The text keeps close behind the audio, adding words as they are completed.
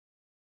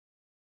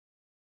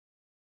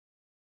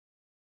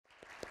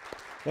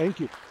Thank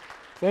you.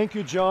 Thank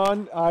you,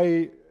 John.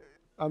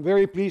 I'm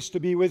very pleased to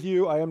be with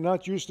you. I am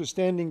not used to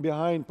standing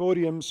behind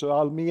podiums, so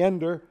I'll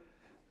meander.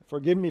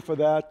 Forgive me for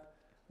that.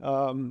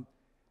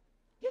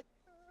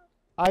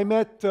 I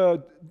met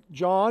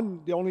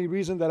John. The only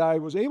reason that I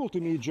was able to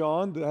meet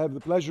John, to have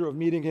the pleasure of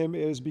meeting him,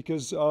 is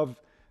because of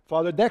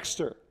Father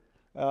Dexter.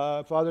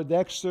 Father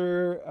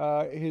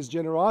Dexter, his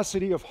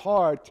generosity of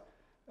heart,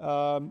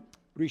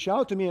 reached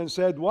out to me and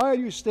said, "Why are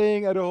you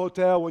staying at a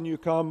hotel when you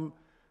come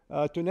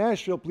to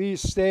Nashville?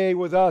 Please stay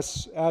with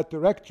us at the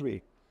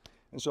rectory."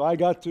 And so I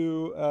got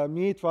to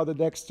meet Father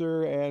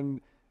Dexter, and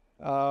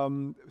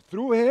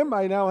through him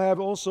I now have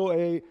also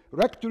a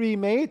rectory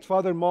mate,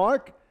 Father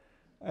Mark.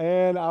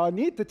 And I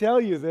need to tell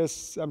you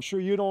this, I'm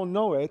sure you don't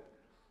know it,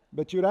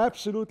 but you're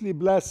absolutely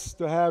blessed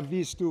to have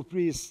these two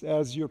priests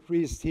as your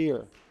priests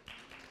here.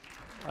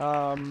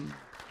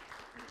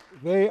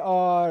 They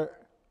are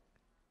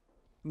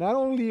not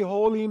only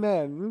holy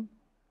men,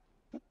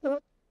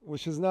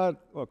 which is not,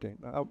 okay,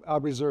 I'll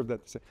reserve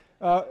that to say.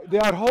 They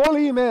are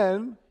holy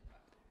men,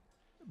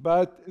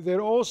 but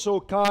they're also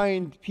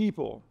kind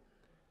people,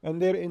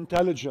 and they're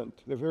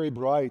intelligent, they're very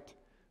bright.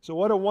 So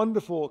what a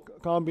wonderful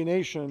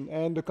combination,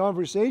 and the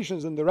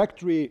conversations in the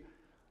rectory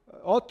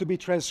ought to be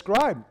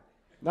transcribed.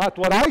 Not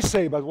what I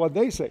say, but what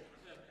they say.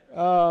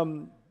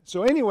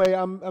 So anyway,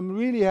 I'm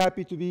really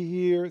happy to be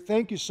here.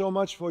 Thank you so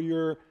much for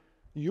your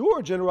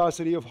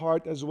generosity of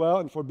heart as well,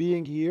 and for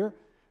being here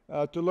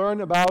to learn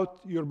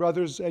about your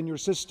brothers and your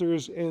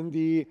sisters in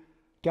the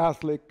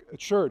Catholic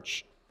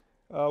Church.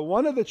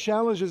 One of the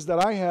challenges that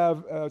I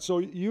have, so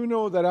you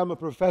know that I'm a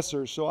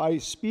professor, so I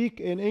speak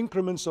in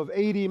increments of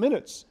 80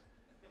 minutes.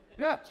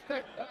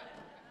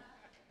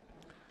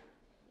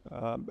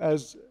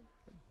 As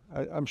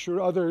I'm sure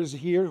others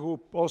here who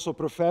also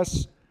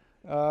profess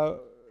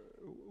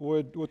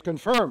would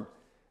confirm.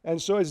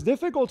 And so it's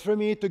difficult for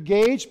me to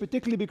gauge,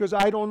 particularly because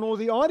I don't know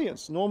the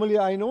audience. Normally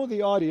I know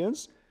the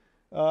audience.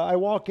 I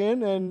walk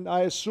in and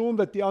I assume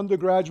that the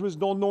undergraduates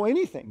don't know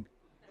anything.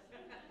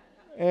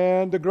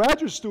 And the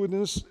graduate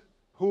students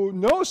who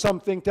know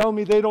something tell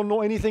me they don't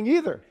know anything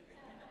either.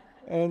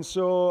 And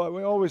so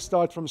we always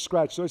start from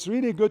scratch. So it's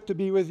really good to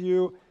be with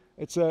you.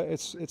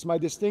 It's my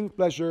distinct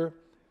pleasure.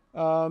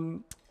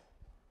 I'm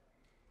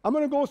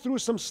going to go through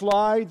some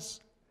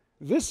slides.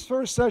 This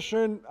first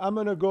session, I'm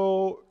going to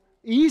go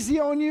easy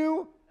on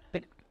you.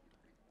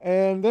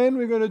 And then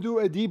we're going to do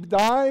a deep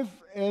dive.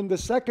 And the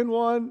second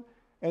one,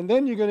 and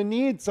then you're going to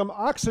need some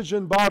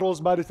oxygen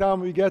bottles by the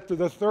time we get to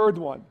the third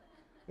one.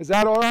 Is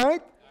that all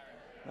right?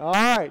 All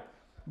right.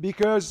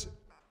 Because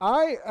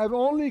I have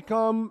only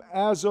come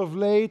as of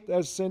late,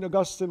 as St.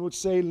 Augustine would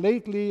say,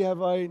 lately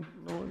have I.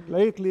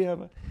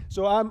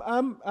 So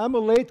I'm a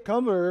late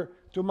comer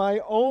to my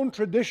own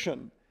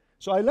tradition.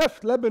 So I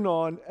left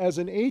Lebanon as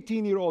an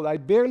 18-year-old. I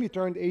barely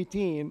turned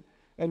 18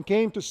 and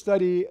came to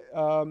study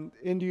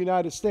in the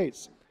United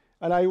States.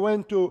 And I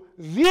went to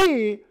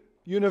the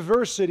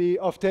University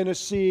of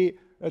Tennessee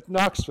at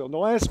Knoxville.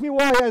 Don't ask me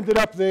why I ended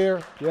up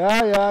there.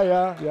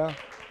 Yeah.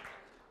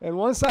 And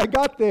once I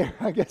got there,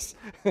 I guess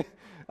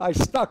I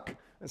stuck.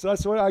 And so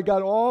that's where I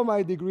got all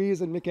my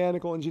degrees in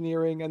mechanical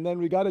engineering. And then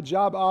we got a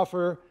job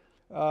offer.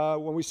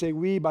 When we say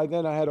we, by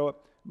then I had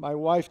my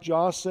wife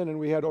Jocelyn, and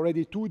we had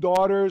already 2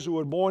 daughters who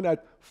were born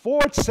at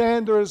Fort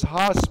Sanders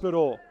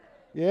Hospital.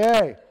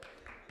 Yay!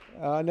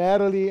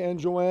 Natalie and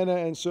Joanna.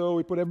 And so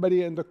we put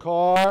everybody in the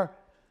car.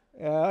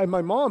 And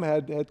my mom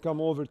had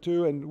come over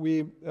too, and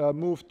we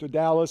moved to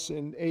Dallas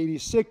in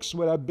 '86,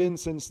 where I've been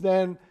since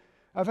then.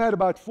 I've had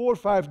about 4 or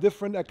 5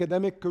 different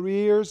academic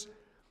careers,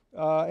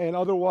 and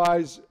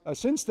otherwise,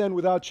 since then,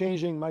 without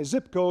changing my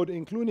zip code,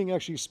 including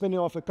actually spinning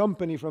off a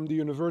company from the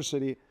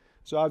university.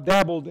 So I've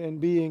dabbled in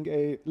being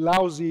a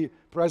lousy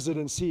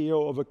president,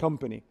 CEO of a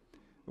company,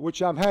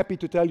 which I'm happy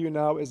to tell you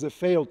now is a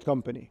failed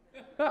company.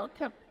 All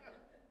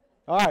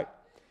right.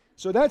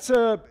 So that's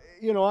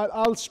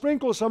I'll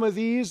sprinkle some of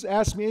these.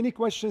 Ask me any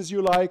questions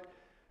you like.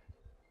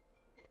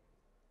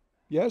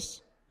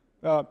 Yes?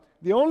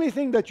 The only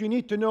thing that you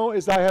need to know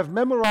is I have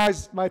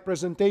memorized my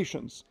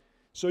presentations.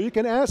 So you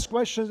can ask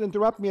questions,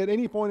 interrupt me at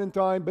any point in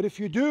time, but if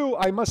you do,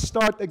 I must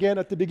start again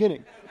at the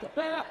beginning.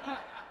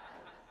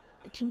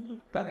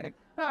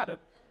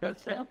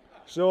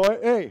 So,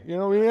 hey,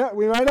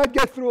 we might not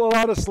get through a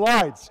lot of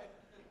slides.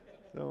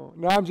 So,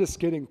 no, I'm just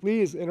kidding.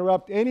 Please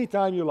interrupt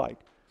anytime you like.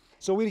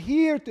 So we're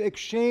here to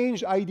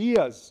exchange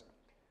ideas.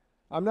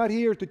 I'm not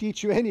here to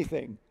teach you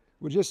anything.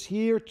 We're just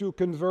here to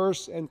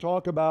converse and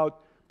talk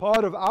about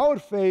part of our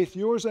faith,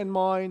 yours and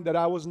mine, that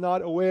I was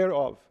not aware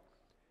of.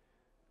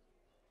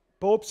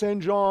 Pope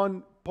St.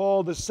 John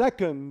Paul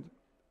II,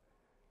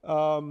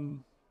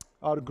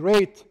 our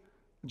great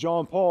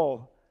John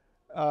Paul,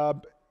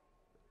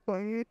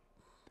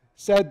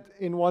 said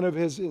in one of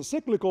his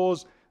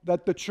encyclicals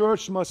that the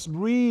church must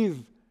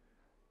breathe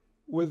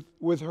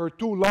with her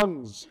 2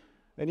 lungs.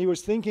 And he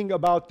was thinking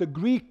about the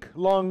Greek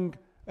lung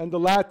and the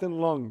Latin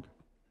lung.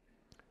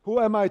 Who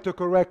am I to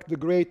correct the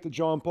great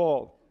John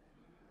Paul?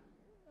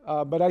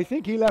 But I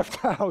think he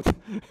left out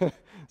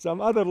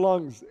some other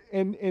lungs,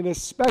 and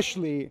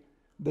especially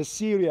the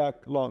Syriac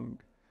lung,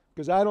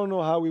 because I don't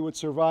know how we would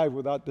survive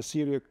without the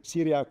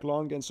Syriac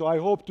lung, and so I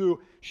hope to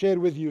share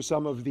with you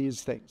some of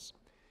these things.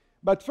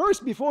 But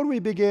first, before we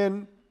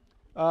begin,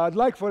 I'd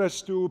like for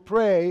us to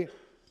pray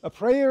a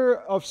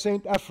prayer of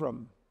St.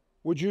 Ephrem.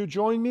 Would you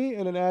join me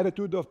in an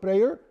attitude of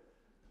prayer?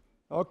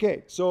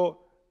 Okay, so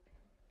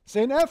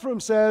St.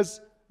 Ephrem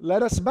says,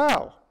 let us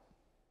bow.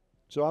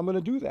 So I'm going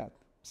to do that.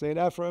 St.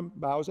 Ephrem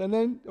bows. And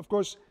then, of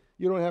course,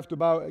 you don't have to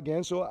bow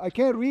again. So I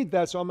can't read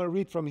that, so I'm going to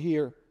read from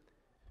here.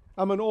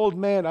 I'm an old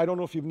man. I don't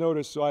know if you've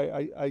noticed, so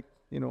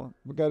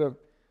we've got to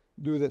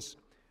do this.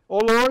 O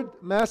Lord,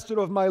 Master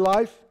of my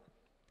life,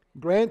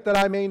 grant that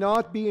I may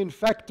not be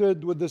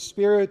infected with the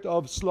spirit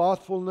of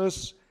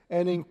slothfulness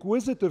and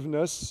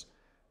inquisitiveness,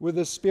 with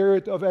the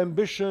spirit of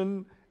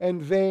ambition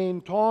and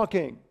vain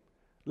talking.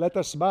 Let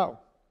us bow.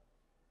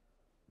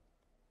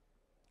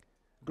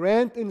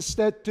 Grant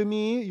instead to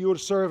me, your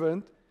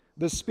servant,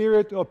 the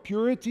spirit of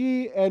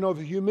purity and of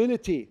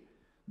humility,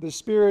 the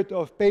spirit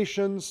of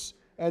patience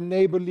and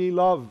neighborly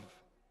love.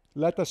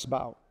 Let us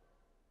bow.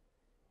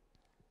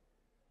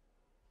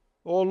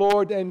 O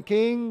Lord and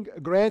King,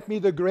 grant me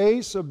the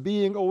grace of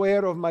being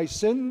aware of my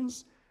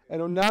sins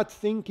and of not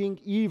thinking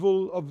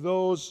evil of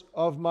those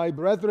of my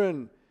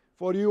brethren,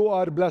 for you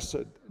are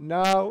blessed,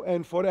 now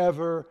and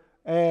forever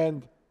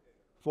and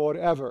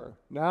forever.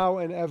 Now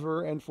and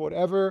ever and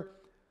forever.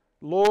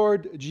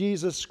 Lord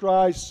Jesus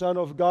Christ, Son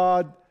of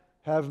God,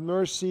 have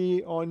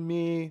mercy on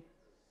me,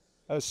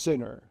 a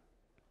sinner.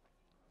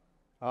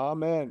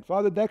 Amen.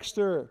 Father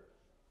Dexter,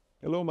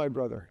 hello, my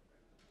brother.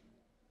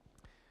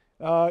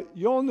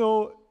 You all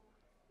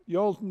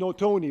know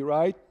Tony,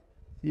 right?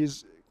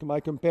 He's my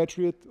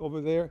compatriot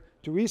over there.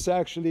 Teresa,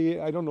 actually,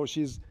 I don't know,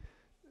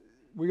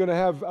 we're going to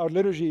have our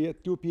liturgy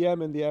at 2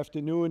 p.m. in the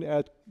afternoon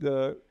at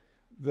the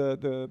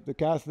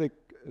Catholic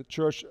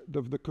Church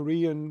of the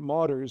Korean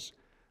Martyrs.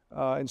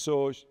 And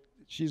so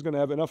she's going to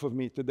have enough of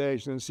me today.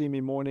 She's going to see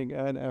me morning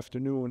and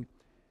afternoon.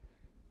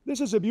 This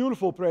is a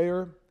beautiful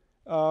prayer.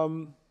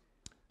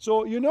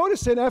 So you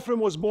notice St. Ephrem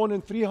was born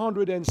in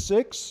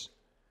 306.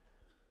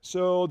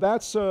 So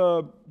that's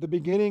the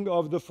beginning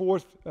of the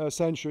 4th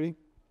century.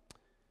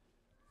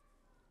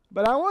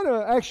 But I want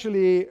to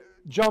actually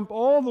jump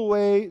all the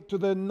way to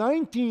the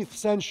 19th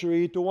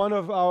century to one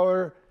of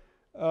our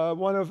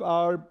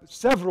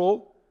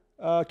several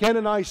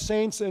canonized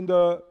saints in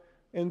the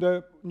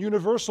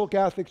Universal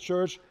Catholic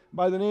Church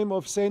by the name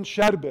of Saint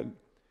Sharbel,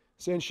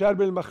 Saint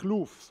Sharbel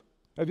Makhlouf.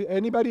 Have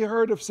anybody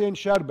heard of Saint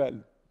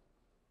Sharbel?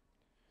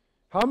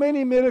 How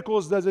many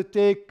miracles does it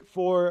take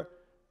for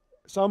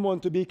someone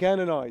to be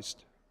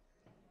canonized?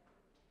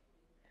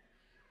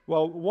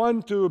 Well,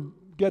 1 to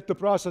get the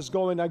process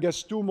going, I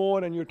guess 2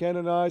 more and you're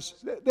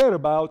canonized,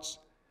 thereabouts.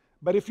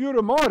 But if you're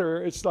a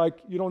martyr, it's like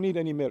you don't need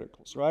any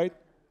miracles, right?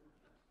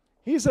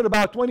 He's at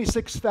about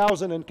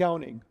 26,000 and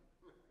counting.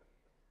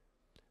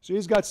 So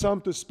he's got some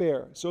to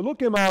spare. So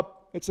look him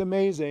up. It's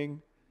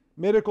amazing.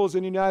 Miracles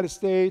in the United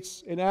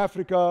States, in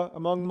Africa,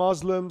 among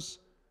Muslims.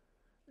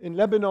 In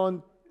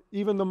Lebanon,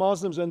 even the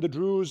Muslims and the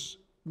Druze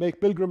make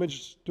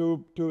pilgrimage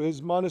to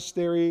his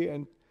monastery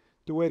and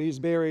to where he's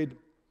buried.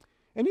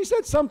 And he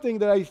said something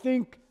that I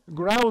think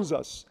grounds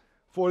us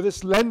for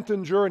this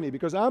Lenten journey,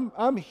 because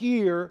I'm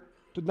here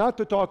not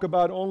to talk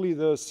about only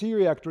the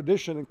Syriac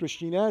tradition and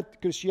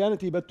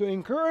Christianity, but to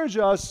encourage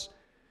us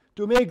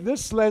to make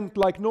this Lent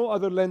like no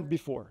other Lent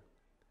before.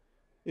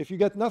 If you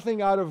get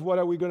nothing out of what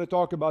are we going to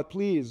talk about,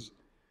 please,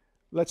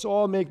 let's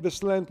all make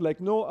this Lent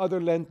like no other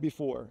Lent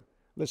before.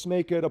 Let's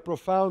make it a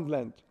profound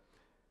Lent.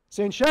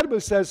 St.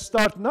 Sharbel says,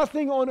 start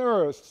nothing on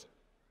earth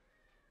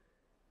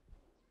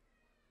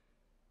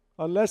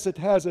unless it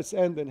has its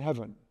end in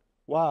heaven.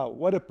 Wow,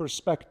 what a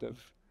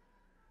perspective.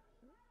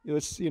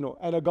 It's,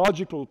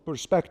 anagogical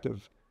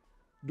perspective.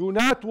 Do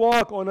not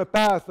walk on a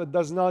path that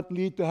does not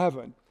lead to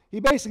heaven. He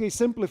basically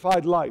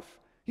simplified life.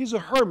 He's a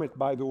hermit,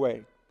 by the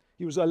way.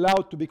 He was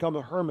allowed to become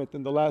a hermit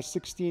in the last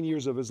 16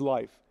 years of his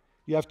life.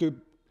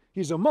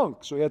 He's a monk,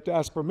 so he had to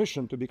ask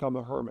permission to become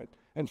a hermit.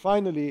 And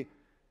finally,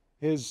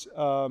 his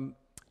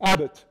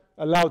abbot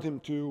allowed him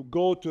to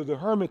go to the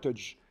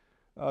hermitage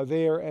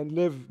there and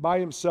live by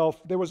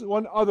himself. There was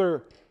one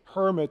other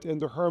hermit in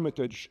the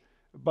hermitage,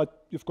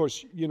 but of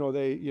course,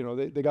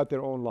 they got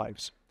their own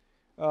lives.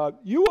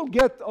 You will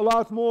get a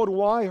lot more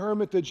why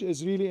hermitage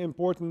is really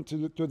important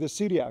to the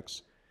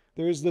Syriacs.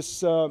 There is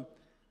this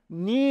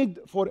need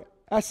for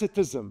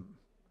asceticism,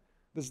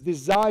 this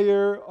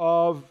desire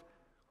of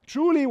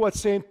truly what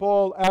St.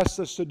 Paul asks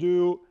us to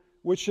do,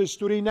 which is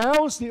to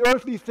renounce the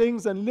earthly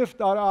things and lift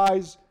our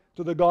eyes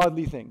to the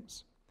godly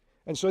things.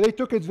 And so they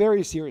took it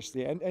very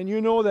seriously. And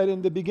you know that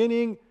in the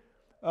beginning,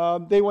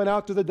 they went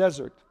out to the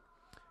desert.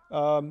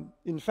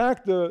 In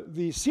fact,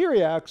 the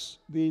Syriacs,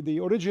 the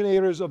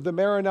originators of the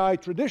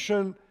Maronite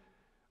tradition,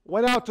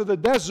 went out to the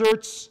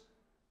deserts,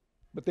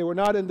 but they were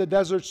not in the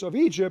deserts of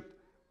Egypt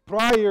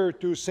prior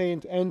to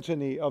Saint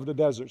Anthony of the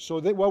desert. So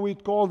what we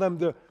call them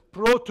the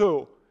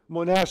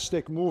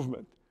proto-monastic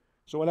movement.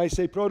 So when I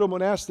say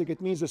proto-monastic, it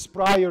means it's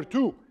prior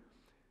to.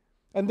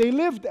 And they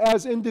lived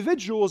as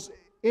individuals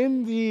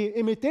in the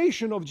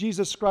imitation of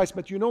Jesus Christ.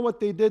 But you know what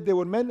they did? They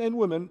were men and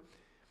women.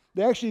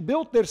 They actually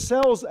built their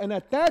cells and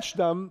attached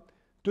them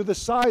to the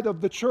side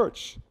of the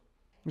church,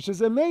 which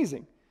is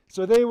amazing.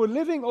 So they were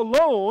living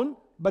alone,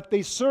 but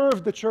they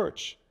served the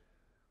church.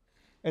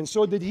 And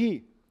so did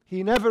he.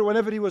 He never,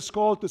 whenever he was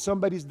called to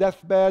somebody's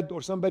deathbed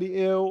or somebody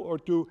ill or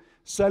to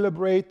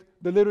celebrate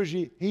the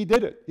liturgy, he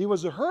did it. He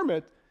was a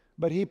hermit,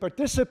 but he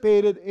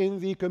participated in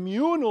the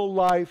communal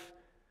life,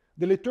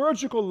 the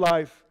liturgical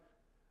life,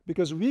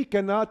 because we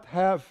cannot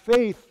have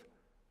faith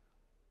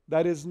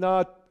that is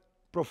not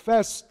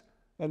professed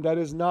and that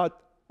is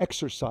not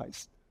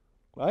exercised,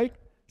 right?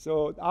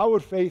 So our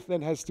faith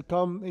then has to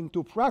come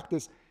into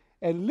practice,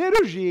 and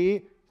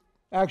liturgy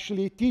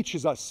actually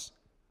teaches us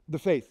the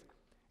faith.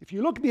 If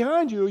you look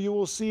behind you, you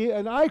will see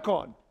an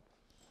icon.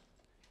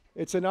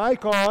 It's an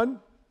icon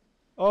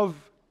of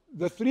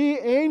the three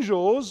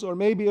angels, or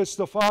maybe it's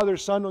the Father,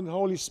 Son, and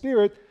Holy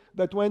Spirit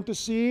that went to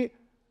see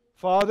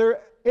Father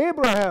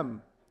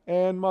Abraham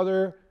and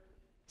Mother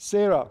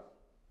Sarah.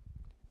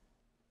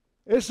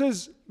 This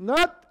is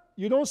not,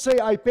 you don't say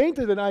I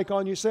painted an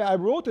icon, you say I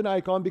wrote an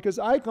icon, because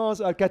icons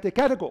are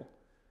catechetical.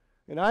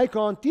 An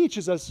icon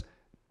teaches us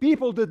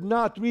people did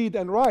not read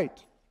and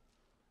write.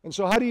 And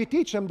so how do you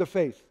teach them the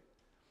faith?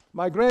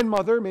 My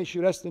grandmother, may she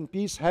rest in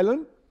peace,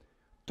 Helen,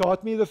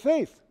 taught me the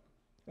faith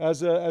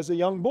as a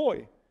young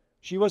boy.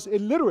 She was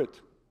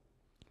illiterate,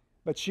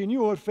 but she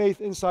knew her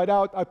faith inside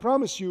out. I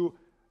promise you,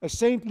 a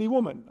saintly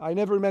woman. I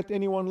never met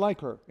anyone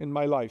like her in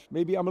my life.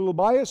 Maybe I'm a little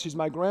biased. She's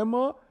my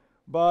grandma,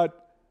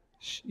 but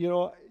she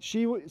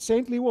was a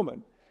saintly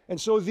woman.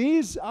 And so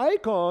these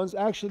icons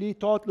actually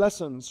taught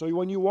lessons. So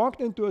when you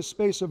walked into a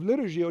space of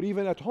liturgy or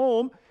even at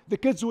home, the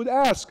kids would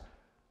ask,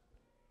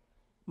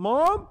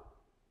 Mom,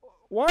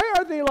 why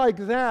are they like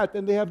that?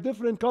 And they have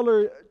different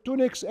color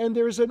tunics, and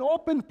there's an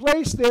open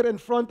place there in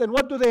front, and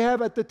what do they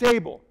have at the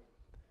table?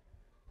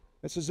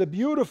 This is a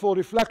beautiful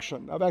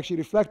reflection. I've actually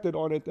reflected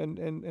on it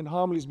in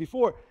homilies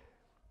before.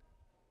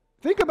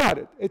 Think about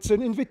it. It's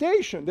an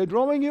invitation. They're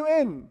drawing you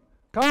in.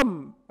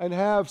 Come and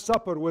have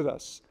supper with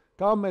us.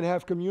 Come and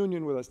have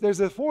communion with us. There's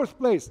a fourth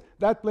place.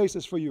 That place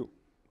is for you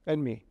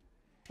and me.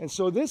 And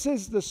so this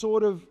is the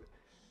sort of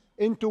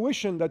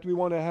intuition that we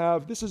want to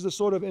have. This is the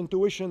sort of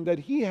intuition that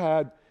he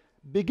had.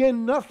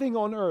 Begin nothing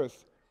on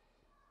earth,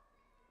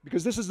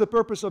 because this is the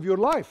purpose of your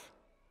life.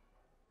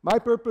 My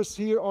purpose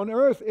here on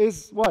earth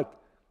is what?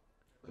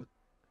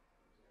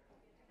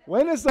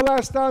 When is the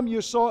last time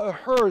you saw a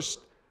hearse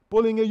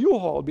pulling a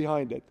U-Haul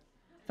behind it?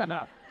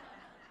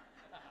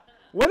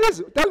 What is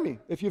it? Tell me.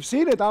 If you've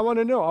seen it, I want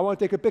to know. I want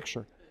to take a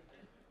picture.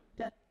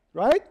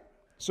 Right?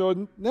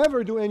 So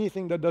never do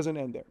anything that doesn't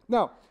end there.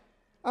 Now,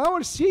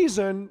 our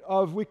season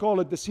of, we call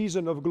it the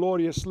season of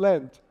glorious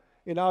Lent,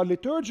 in our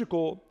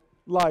liturgical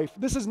life.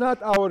 This is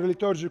not our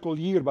liturgical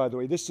year, by the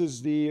way. This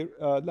is the,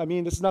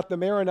 this is not the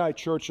Maronite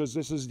churches.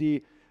 This is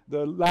the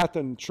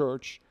Latin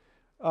church.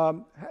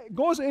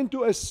 Goes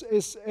into a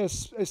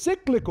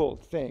cyclical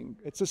thing.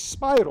 It's a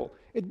spiral.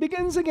 It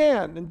begins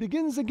again and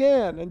begins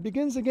again and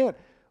begins again.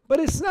 But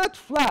it's not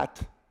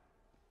flat.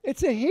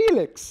 It's a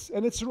helix,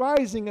 and it's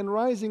rising and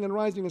rising and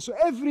rising. And so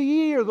every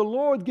year the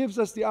Lord gives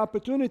us the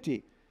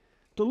opportunity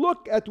to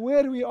look at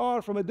where we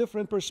are from a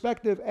different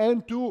perspective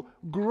and to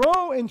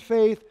grow in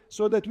faith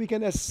so that we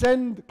can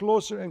ascend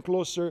closer and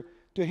closer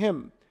to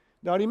Him.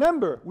 Now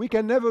remember, we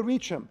can never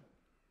reach Him.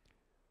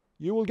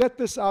 You will get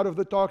this out of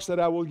the talks that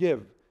I will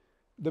give.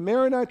 The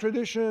Maronite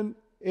tradition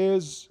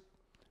is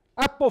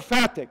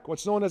apophatic,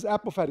 what's known as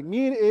apophatic.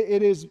 Meaning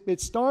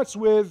it starts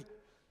with,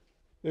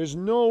 there's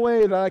no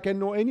way that I can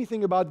know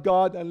anything about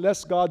God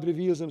unless God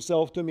reveals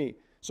Himself to me.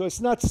 So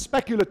it's not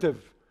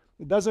speculative.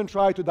 It doesn't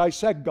try to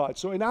dissect God.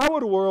 So in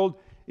our world,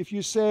 if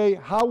you say,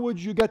 how would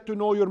you get to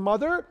know your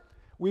mother?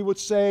 We would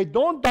say,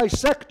 don't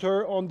dissect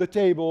her on the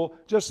table,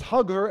 just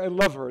hug her and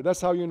love her.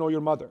 That's how you know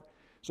your mother.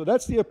 So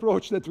that's the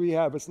approach that we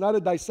have. It's not a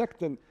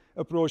dissecting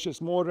approach. It's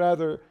more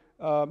rather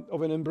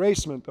of an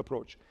embracement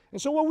approach.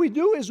 And so what we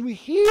do is we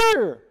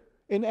hear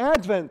in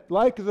Advent,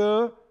 like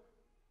the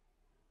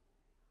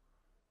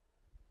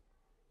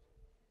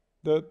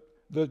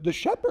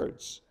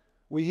shepherds.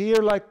 We hear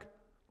like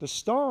the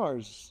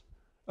stars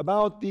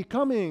about the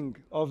coming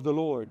of the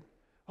Lord.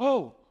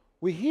 Oh,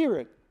 we hear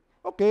it.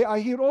 Okay, I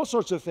hear all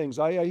sorts of things.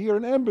 I hear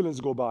an ambulance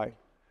go by.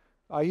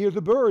 I hear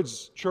the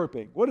birds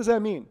chirping. What does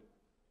that mean?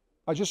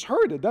 I just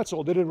heard it, that's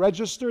all. Did it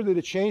register? Did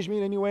it change me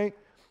in any way?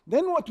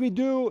 Then what we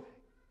do,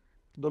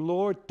 the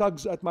Lord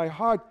tugs at my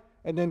heart,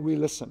 and then we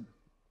listen.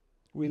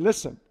 We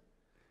listen.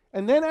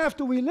 And then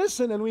after we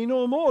listen and we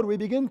know more, we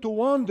begin to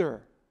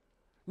wonder.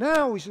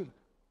 Now we say,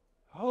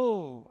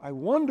 oh, I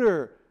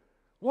wonder,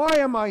 why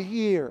am I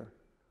here?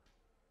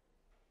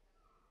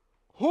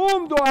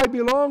 Whom do I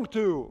belong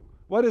to?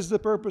 What is the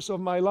purpose of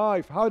my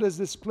life? How does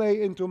this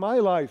play into my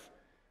life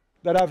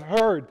that I've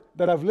heard,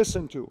 that I've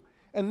listened to?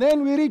 And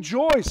then we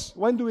rejoice.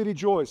 When do we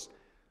rejoice?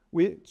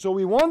 So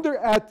we wonder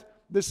at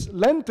this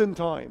Lenten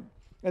time,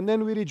 and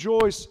then we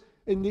rejoice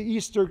in the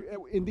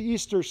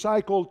Easter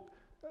cycle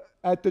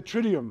at the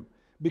Triduum,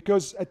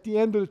 because at the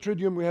end of the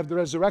Triduum we have the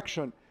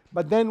resurrection.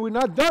 But then we're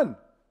not done.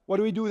 What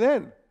do we do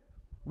then?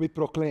 We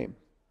proclaim,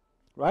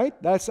 right?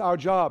 That's our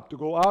job, to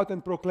go out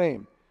and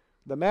proclaim.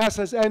 The Mass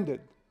has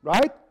ended,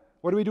 right?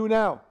 What do we do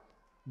now?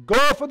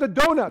 Go for the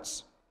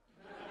donuts.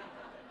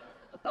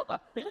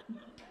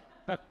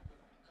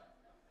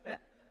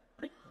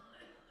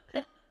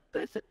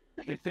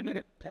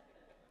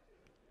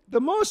 The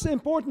most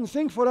important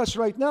thing for us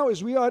right now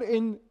is we are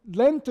in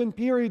Lenten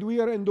period. We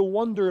are in the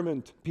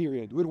wonderment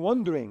period. We're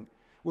wondering.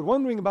 We're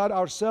wondering about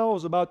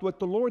ourselves, about what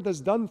the Lord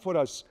has done for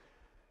us.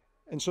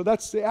 And so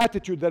that's the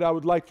attitude that I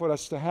would like for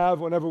us to have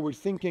whenever we're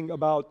thinking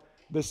about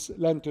this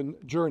Lenten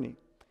journey.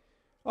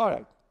 All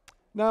right.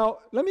 Now,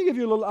 let me give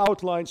you a little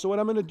outline. So what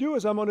I'm going to do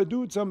is I'm going to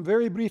do some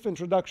very brief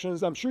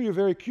introductions. I'm sure you're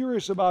very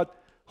curious about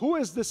who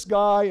is this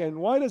guy and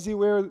why does he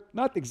wear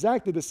not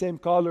exactly the same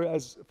color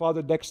as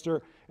Father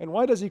Dexter, and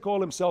why does he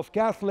call himself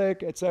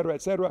Catholic, etc.,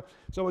 etc.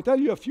 So I'm going to tell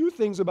you a few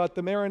things about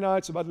the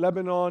Maronites, about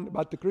Lebanon,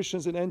 about the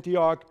Christians in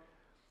Antioch.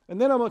 And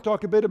then I'm going to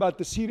talk a bit about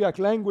the Syriac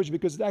language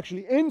because it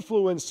actually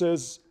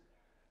influences,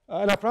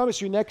 and I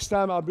promise you next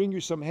time I'll bring you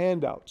some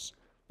handouts.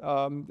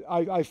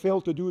 I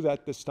failed to do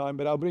that this time,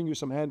 but I'll bring you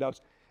some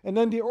handouts. And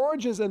then the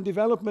origins and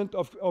development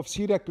of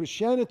Syriac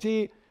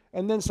Christianity,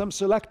 and then some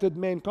selected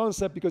main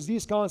concepts, because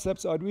these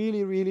concepts are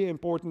really, really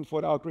important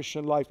for our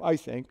Christian life, I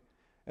think.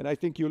 And I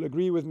think you'll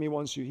agree with me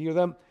once you hear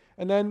them.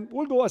 And then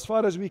we'll go as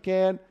far as we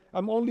can.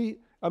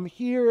 I'm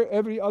here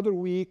every other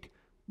week,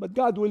 but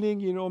God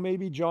willing,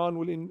 maybe John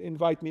will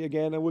invite me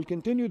again, and we'll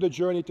continue the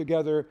journey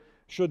together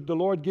should the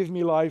Lord give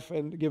me life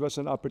and give us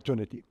an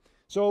opportunity.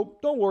 So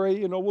don't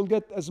worry, we'll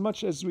get as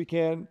much as we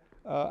can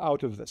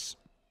out of this.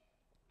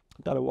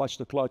 Got to watch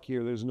the clock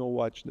here. There's no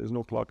watch. There's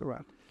no clock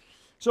around.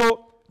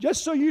 So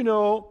just so you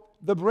know,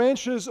 the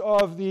branches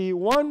of the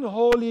one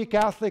holy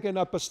Catholic and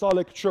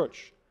Apostolic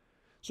Church.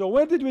 So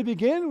where did we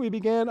begin? We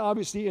began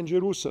obviously in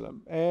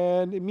Jerusalem.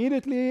 And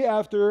immediately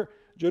after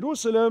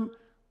Jerusalem,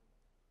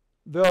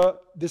 the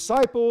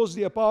disciples,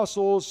 the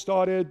apostles,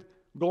 started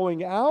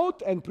going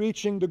out and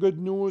preaching the good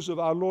news of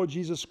our Lord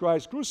Jesus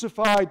Christ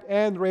crucified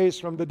and raised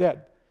from the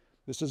dead.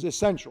 This is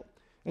essential.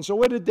 And so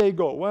where did they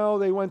go? Well,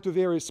 they went to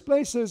various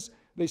places.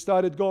 They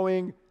started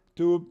going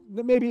to,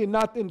 maybe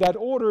not in that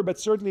order, but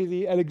certainly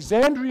the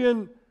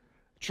Alexandrian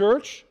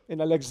church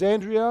in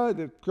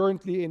Alexandria,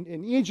 currently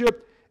in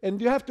Egypt. And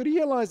you have to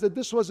realize that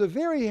this was a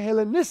very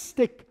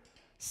Hellenistic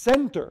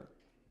center.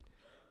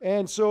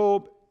 And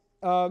so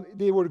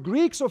they were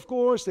Greeks, of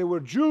course, they were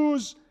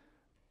Jews,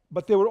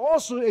 but they were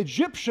also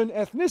Egyptian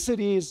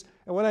ethnicities.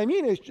 And when I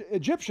mean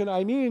Egyptian,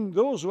 I mean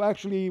those who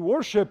actually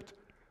worshipped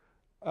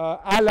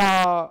a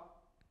la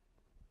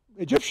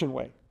Egyptian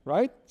way,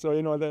 right? So,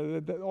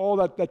 all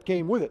that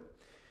came with it.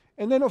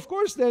 And then, of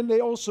course, then they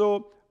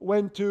also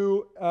went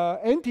to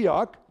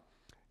Antioch.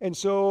 And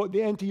so the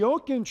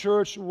Antiochian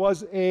church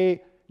was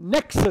a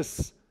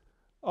nexus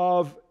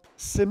of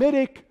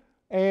Semitic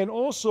and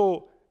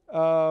also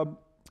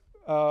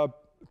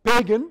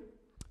pagan,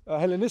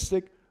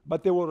 Hellenistic,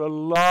 but there were a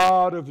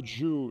lot of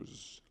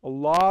Jews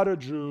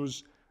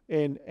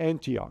in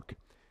Antioch.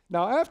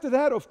 Now, after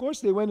that, of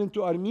course, they went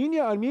into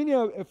Armenia.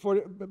 Armenia,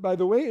 by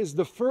the way, is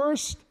the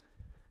first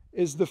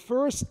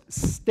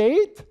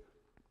state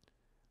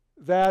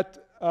that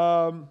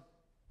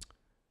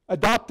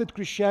adopted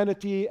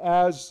Christianity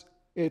as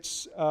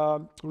its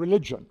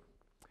religion.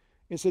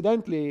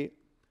 Incidentally,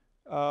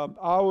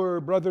 our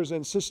brothers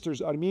and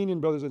sisters, Armenian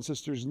brothers and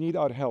sisters, need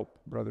our help,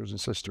 brothers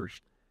and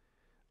sisters.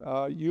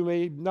 You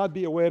may not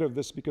be aware of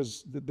this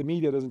because the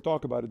media doesn't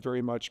talk about it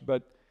very much,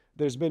 but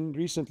there's been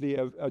recently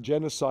a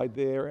genocide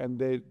there, and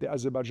the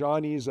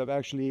Azerbaijanis have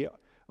actually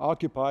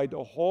occupied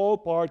a whole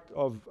part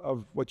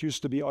of what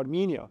used to be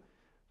Armenia.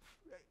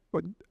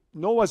 But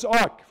Noah's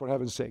Ark, for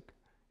heaven's sake.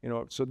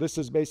 So this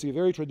is basically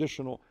very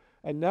traditional.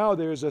 And now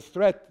there is a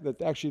threat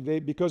that actually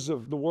because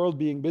of the world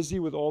being busy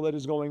with all that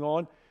is going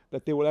on,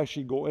 that they will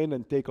actually go in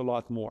and take a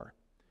lot more.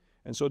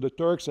 And so the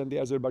Turks and the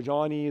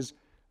Azerbaijanis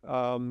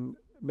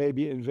may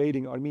be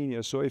invading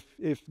Armenia. So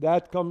if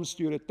that comes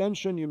to your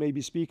attention, you may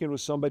be speaking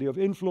with somebody of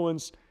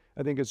influence.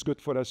 I think it's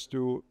good for us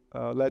to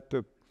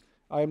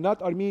I am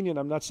not Armenian,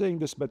 I'm not saying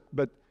this,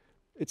 but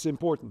it's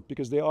important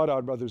because they are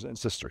our brothers and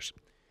sisters.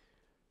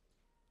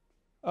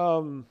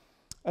 And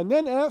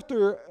then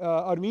after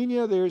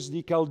Armenia, there's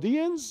the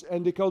Chaldeans,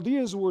 and the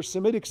Chaldeans were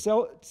Semitic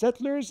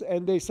settlers,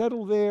 and they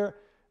settled there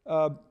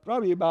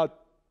probably about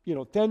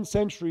 10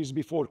 centuries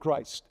before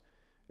Christ.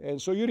 And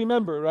so you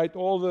remember, right,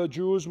 all the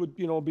Jews would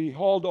be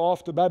hauled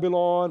off to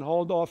Babylon,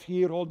 hauled off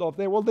here, hauled off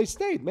there. Well, they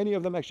stayed. Many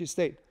of them actually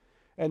stayed,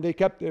 and they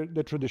kept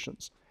their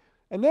traditions.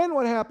 And then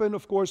what happened,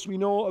 of course, we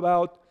know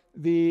about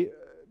the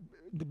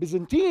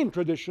Byzantine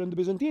tradition. The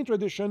Byzantine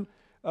tradition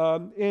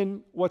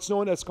in what's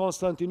known as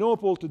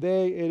Constantinople.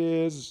 Today it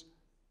is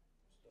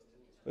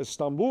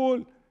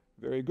Istanbul.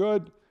 Very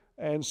good.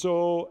 And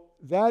so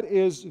that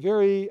is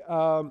very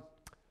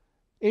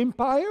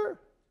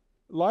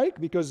empire-like,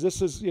 because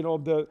this is,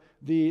 the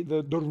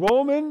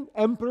Roman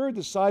emperor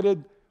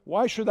decided,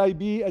 why should I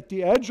be at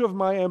the edge of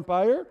my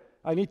empire?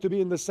 I need to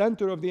be in the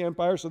center of the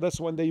empire. So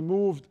that's when they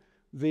moved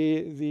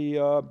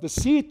the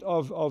seat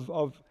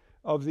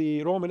of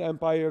the Roman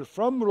Empire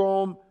from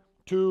Rome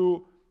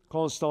to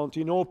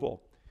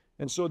Constantinople.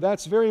 And so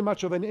that's very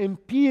much of an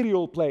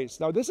imperial place.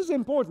 Now, this is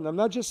important. I'm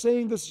not just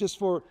saying this just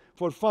for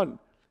fun.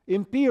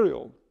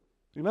 Imperial.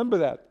 Remember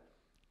that.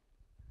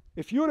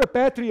 If you're a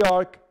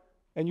patriarch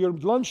and you're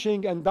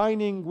lunching and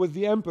dining with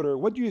the emperor,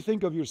 what do you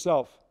think of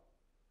yourself?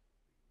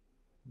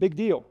 Big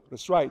deal.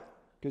 That's right.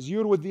 Because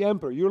you're with the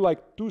emperor. You're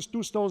like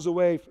two stones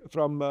away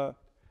from,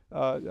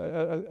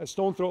 a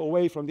stone throw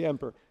away from the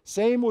emperor.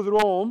 Same with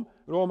Rome.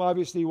 Rome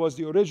obviously was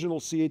the original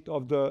seat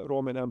of the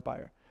Roman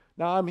Empire.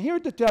 Now, I'm here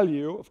to tell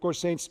you, of course,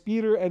 Saints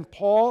Peter and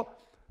Paul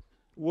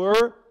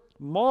were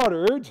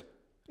martyred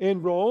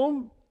in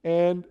Rome,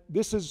 and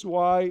this is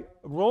why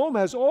Rome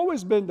has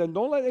always been, and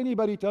don't let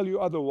anybody tell you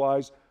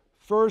otherwise,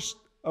 first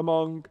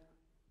among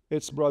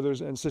its brothers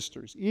and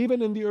sisters.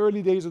 Even in the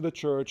early days of the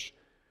church,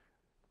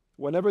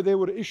 whenever there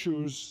were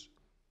issues,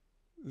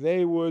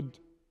 they would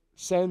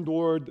send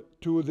word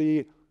to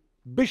the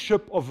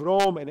Bishop of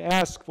Rome and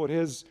ask for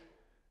his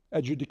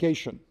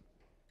adjudication.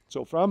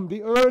 So from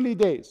the early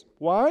days.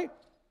 Why?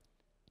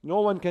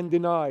 No one can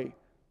deny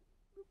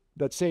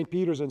that St.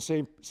 Peter's and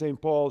St.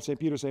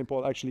 Peter, St.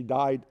 Paul actually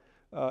died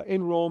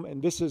in Rome,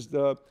 and this is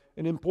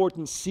an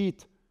important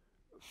seat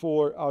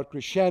for our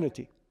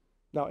Christianity.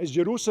 Now, is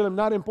Jerusalem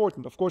not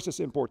important? Of course it's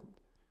important.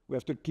 We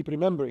have to keep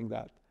remembering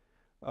that.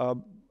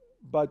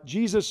 But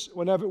Jesus,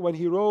 when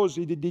he rose,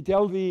 did he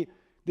tell the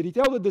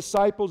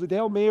disciples, did he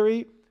tell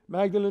Mary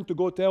Magdalene to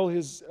go tell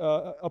his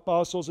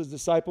apostles, his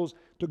disciples,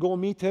 to go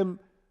meet him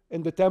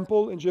in the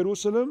temple in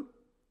Jerusalem?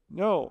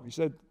 No. He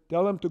said,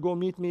 tell them to go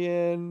meet me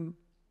in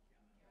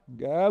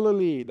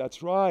Galilee.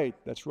 That's right.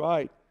 That's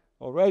right.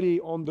 Already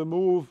on the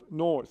move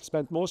north.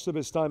 Spent most of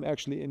his time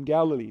actually in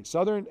Galilee,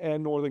 southern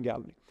and northern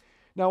Galilee.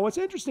 Now, what's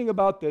interesting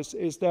about this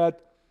is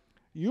that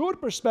your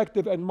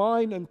perspective and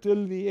mine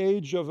until the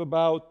age of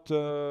about,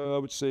 I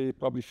would say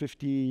probably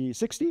 58,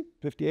 60,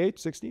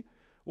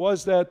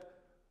 was that,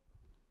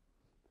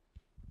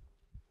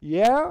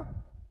 yeah,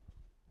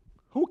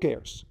 who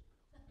cares?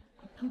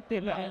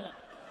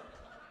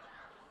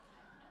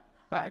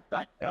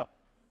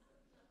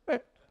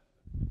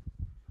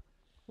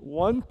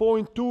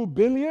 1.2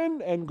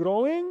 billion and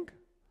growing,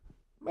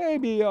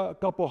 maybe a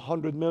couple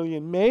 100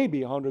 million,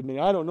 maybe 100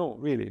 million, I don't know,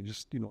 really,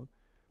 just,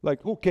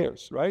 like who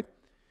cares, right?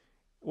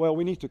 Well,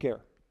 we need to care.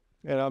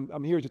 And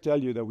I'm here to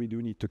tell you that we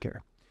do need to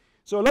care.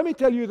 So let me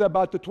tell you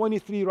about the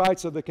 23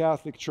 rites of the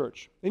Catholic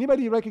Church.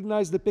 Anybody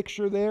recognize the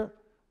picture there?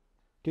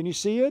 Can you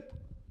see it?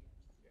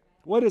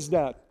 What is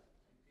that?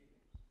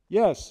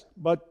 Yes,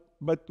 but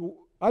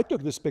I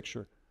took this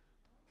picture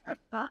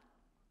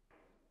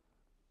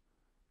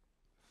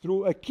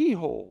through a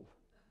keyhole.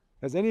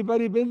 Has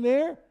anybody been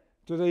there?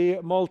 To the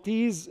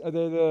Maltese,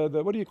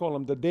 the what do you call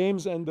them? The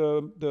dames and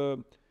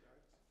the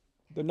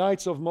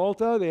Knights of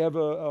Malta. They have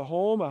a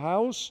home, a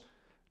house.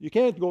 You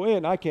can't go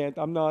in. I can't.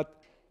 I'm not.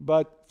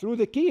 But through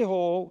the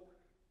keyhole,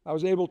 I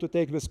was able to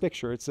take this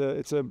picture. It's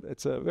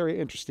a very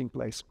interesting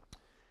place.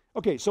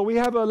 Okay, so we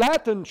have a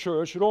Latin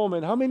church,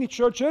 Roman. How many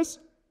churches?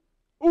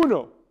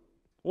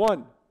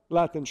 One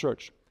Latin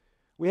church.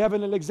 We have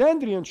an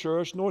Alexandrian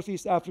church,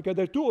 Northeast Africa.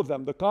 There are two of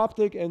them, the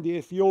Coptic and the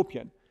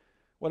Ethiopian.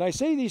 When I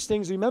say these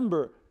things,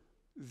 remember,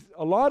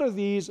 a lot of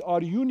these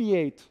are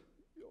they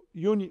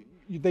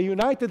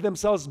united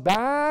themselves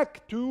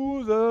back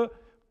to the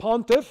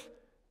pontiff,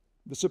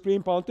 the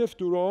supreme pontiff,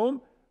 to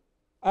Rome,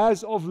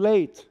 as of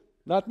late,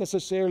 not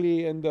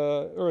necessarily in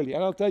the early.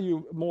 And I'll tell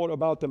you more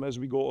about them as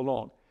we go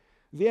along.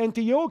 The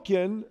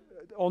Antiochian,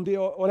 on the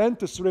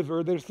Orontes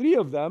River, there are three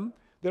of them.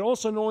 They're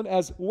also known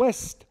as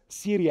West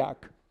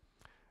Syriac.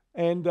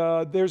 And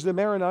there's the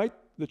Maronite,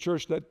 the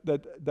church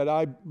that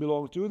I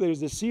belong to. There's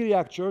the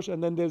Syriac church,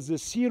 and then there's the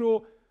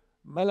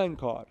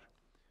Syro-Malankar,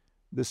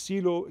 the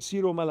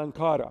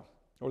Syro-Malankara,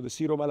 or the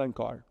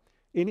Syro-Malankar.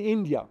 In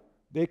India,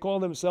 they call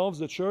themselves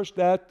the church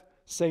that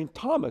St.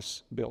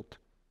 Thomas built.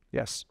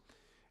 Yes.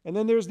 And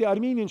then there's the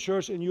Armenian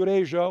church in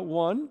Eurasia,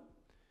 one.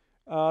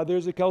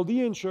 There's a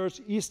Chaldean church,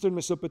 Eastern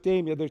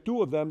Mesopotamia. There are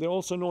two of them. They're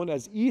also known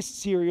as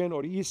East Syrian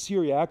or East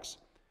Syriacs.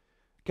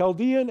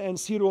 Chaldean and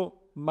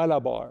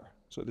Syro-Malabar.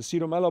 So the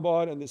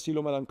Syro-Malabar and the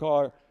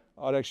Syro-Malankar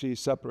are actually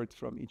separate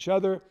from each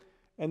other.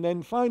 And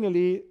then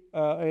finally,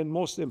 and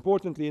most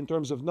importantly in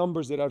terms of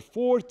numbers, there are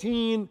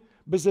 14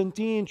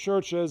 Byzantine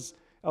churches: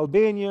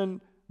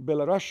 Albanian,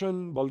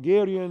 Belarusian,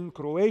 Bulgarian,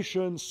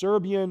 Croatian,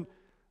 Serbian,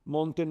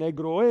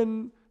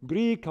 Montenegroan,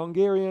 Greek,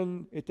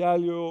 Hungarian,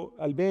 Italo,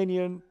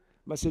 Albanian,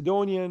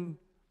 Macedonian,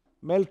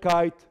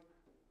 Melkite,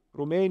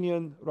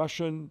 Romanian,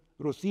 Russian,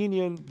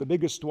 Ruthenian, the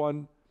biggest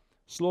one,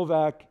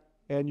 Slovak,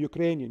 and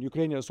Ukrainian.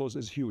 Ukrainian also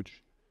is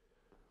huge.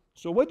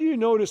 So what do you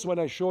notice when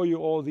I show you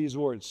all these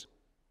words?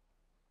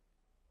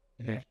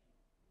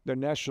 They're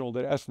national,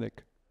 they're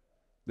ethnic.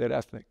 They're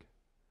ethnic.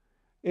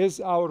 Is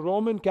our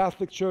Roman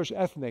Catholic Church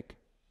ethnic?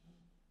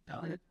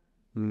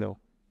 No.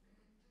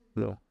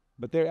 No.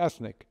 But they're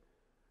ethnic.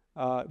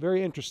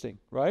 Very interesting,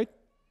 right?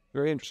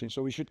 Very interesting.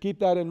 So we should keep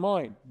that in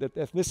mind, that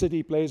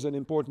ethnicity plays an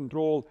important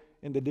role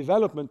in the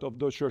development of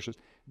those churches.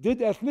 Did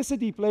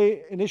ethnicity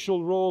play an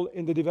initial role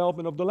in the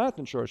development of the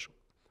Latin church?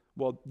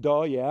 Well,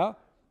 yeah,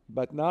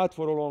 but not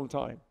for a long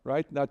time,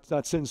 right?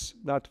 Not since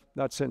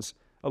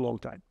a long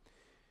time.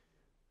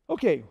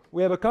 Okay,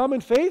 we have a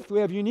common faith, we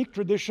have unique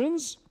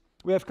traditions,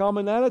 we have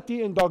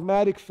commonality in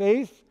dogmatic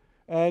faith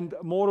and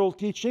moral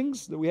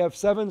teachings. We have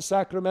 7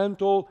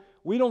 sacramental,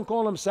 we don't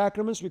call them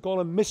sacraments, we call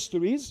them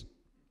mysteries.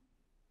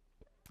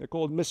 They're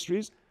called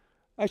mysteries.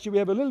 Actually, we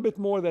have a little bit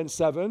more than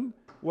 7.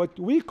 What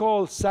we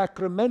call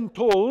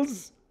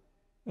sacramentals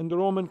in the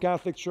Roman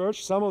Catholic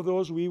Church, some of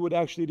those we would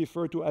actually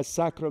refer to as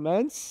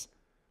sacraments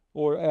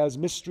or as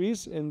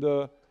mysteries in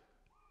the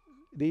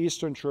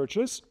Eastern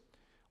churches.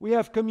 We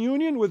have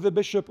communion with the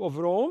Bishop of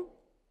Rome.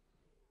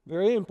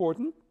 Very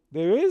important.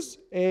 There is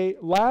a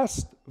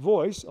last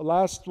voice, a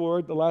last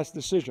word, a last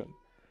decision.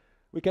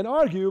 We can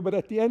argue, but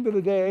at the end of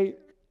the day,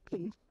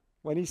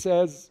 when he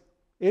says,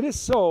 it is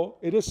so,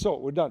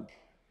 we're done.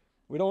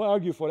 We don't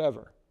argue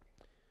forever.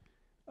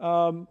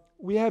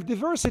 We have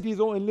diversity,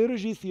 though, in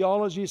liturgy,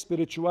 theology,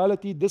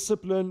 spirituality,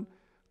 discipline,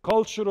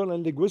 cultural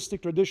and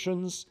linguistic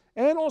traditions,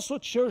 and also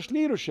church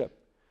leadership.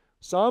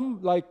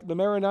 Some, like the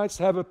Maronites,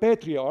 have a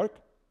patriarch,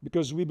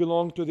 because we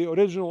belong to the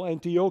original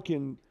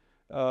Antiochian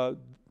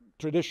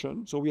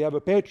tradition, so we have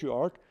a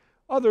patriarch.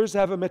 Others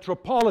have a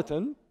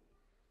metropolitan.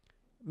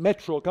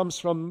 Metro comes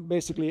from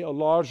basically a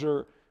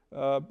larger,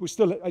 we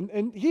still,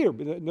 and here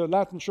in the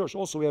Latin Church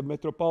also we have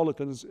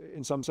metropolitans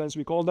in some sense.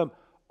 We call them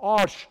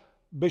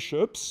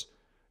archbishops,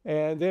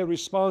 and they're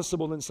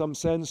responsible in some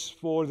sense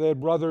for their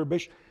brother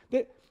bishop.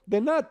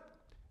 They're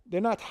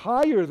not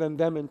higher than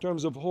them in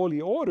terms of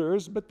holy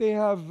orders, but they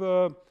have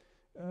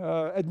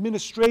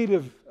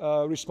administrative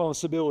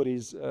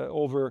responsibilities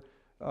over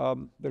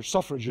their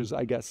suffrages,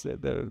 I guess,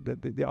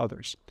 the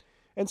others.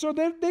 And so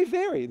they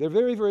vary. They're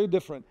very, very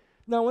different.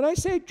 Now, when I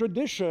say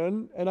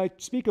tradition and I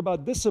speak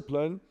about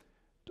discipline,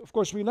 of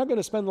course, we're not going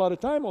to spend a lot of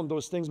time on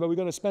those things, but we're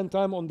going to spend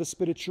time on the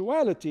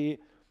spirituality.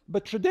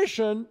 But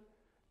tradition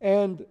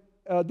and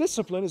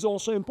discipline is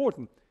also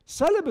important.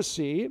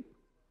 Celibacy,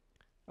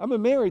 I'm a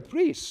married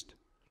priest.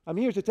 I'm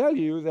here to tell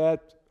you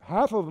that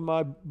half of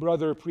my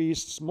brother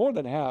priests, more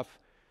than half,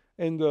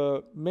 in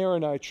the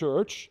Maronite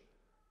Church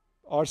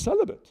are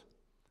celibate.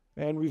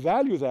 And we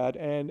value that.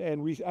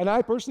 And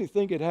I personally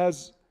think it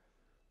has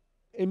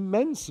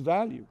immense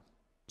value.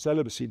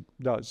 Celibacy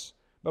does.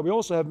 But we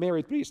also have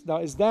married priests. Now,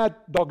 is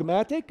that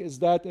dogmatic? Is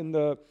that in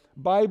the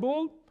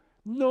Bible?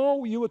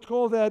 No, you would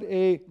call that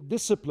a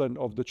discipline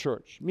of the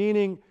church,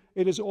 meaning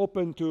it is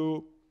open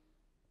to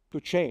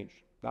change.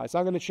 Now, it's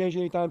not going to change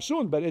anytime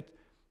soon, but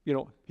here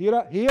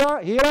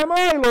am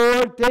I,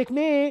 Lord, take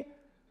me,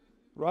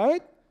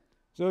 right?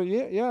 So,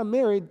 yeah, I'm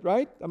married,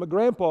 right? I'm a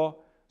grandpa.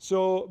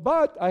 So,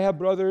 but I have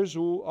brothers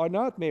who are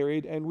not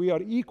married, and we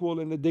are equal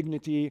in the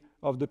dignity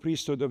of the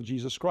priesthood of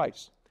Jesus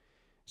Christ.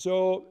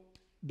 So,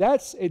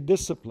 that's a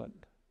discipline.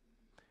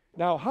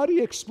 Now, how do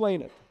you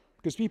explain it?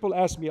 Because people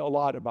ask me a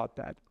lot about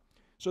that.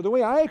 So, the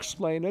way I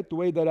explain it, the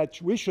way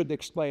that we should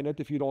explain it,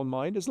 if you don't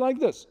mind, is like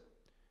this.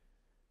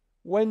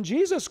 When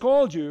Jesus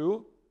called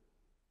you,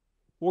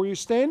 were you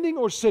standing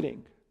or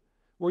sitting?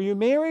 Were you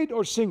married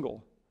or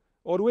single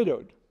or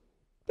widowed?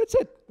 That's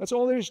it. That's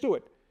all there is to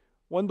it.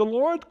 When the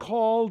Lord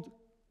called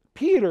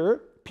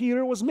Peter,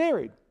 Peter was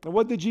married. And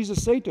what did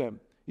Jesus say to him?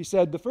 He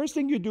said, the first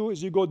thing you do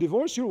is you go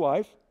divorce your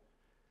wife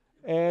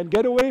and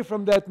get away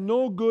from that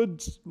no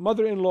good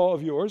mother-in-law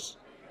of yours.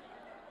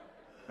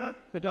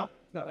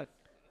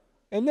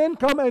 And then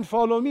come and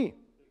follow me.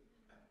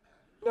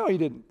 No, he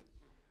didn't.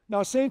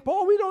 Now, St.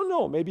 Paul, we don't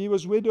know. Maybe he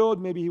was widowed.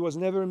 Maybe he was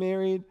never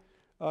married.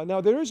 Now,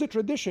 there is a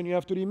tradition you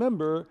have to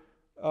remember.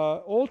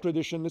 Old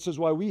tradition, this is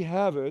why we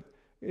have it,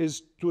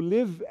 is to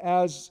live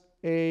as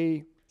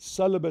a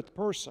celibate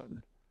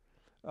person.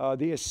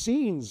 The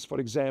Essenes, for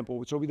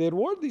example. So there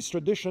were these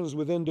traditions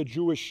within the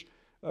Jewish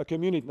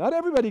community. Not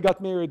everybody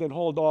got married and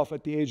hauled off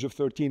at the age of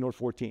 13 or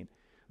 14.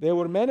 There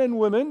were men and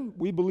women.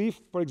 We believe,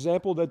 for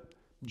example, that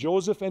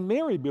Joseph and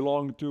Mary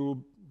belonged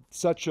to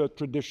such a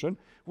tradition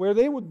where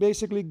they would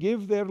basically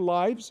give their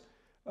lives,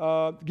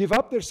 give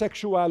up their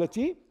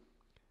sexuality.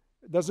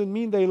 Doesn't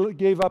mean they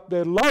gave up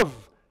their love,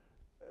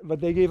 but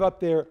they gave up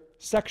their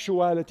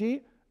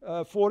sexuality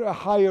for a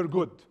higher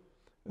good.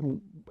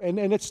 And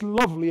it's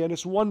lovely and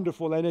it's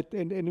wonderful,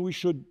 and we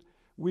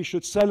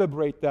should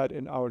celebrate that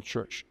in our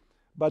church.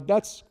 But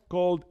that's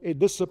called a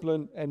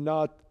discipline and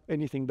not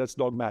anything that's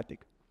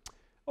dogmatic.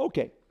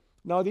 Okay,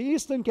 now the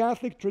Eastern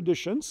Catholic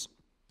traditions,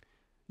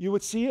 you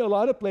would see a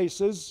lot of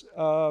places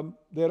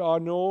there are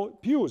no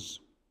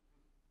pews.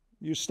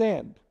 You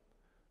stand.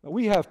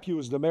 We have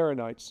pews, the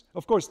Maronites.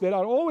 Of course, there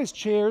are always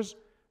chairs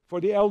for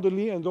the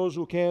elderly and those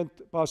who can't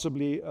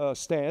possibly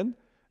stand,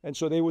 and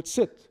so they would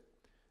sit.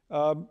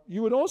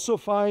 You would also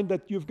find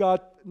that you've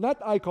got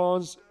not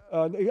icons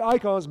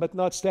but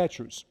not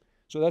statues.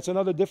 So that's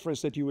another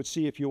difference that you would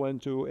see if you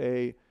went to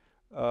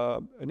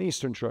an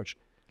Eastern church.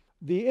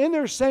 The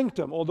inner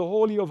sanctum, or the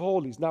Holy of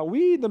Holies. Now,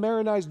 we, the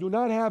Maronites, do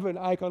not have an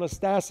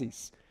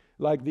iconostasis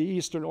like the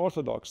Eastern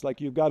Orthodox.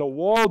 Like you've got a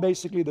wall,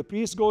 basically the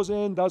priest goes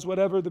in, does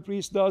whatever the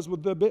priest does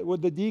with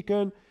the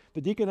deacon.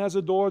 The deacon has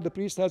a door, the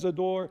priest has a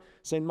door,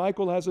 St.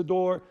 Michael has a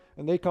door,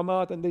 and they come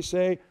out and they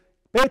say,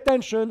 pay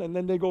attention, and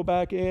then they go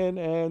back in,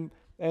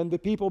 and the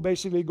people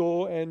basically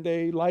go and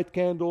they light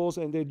candles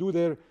and they do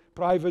their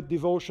private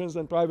devotions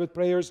and private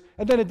prayers,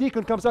 and then a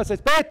deacon comes out and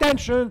says, pay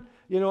attention,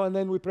 and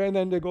then we pray, and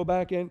then they go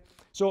back in.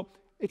 So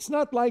it's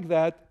not like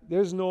that.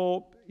 There's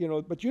no,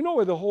 but you know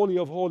where the Holy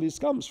of Holies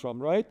comes from,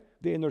 right?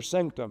 The inner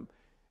sanctum.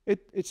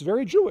 It's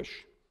very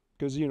Jewish,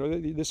 because,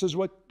 this is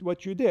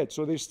what you did.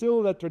 So there's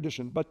still that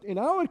tradition. But in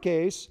our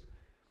case,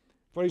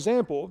 for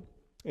example,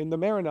 in the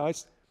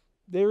Maronites,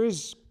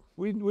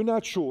 we're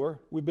not sure.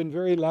 We've been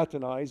very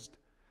Latinized.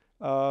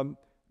 There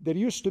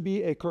used to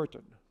be a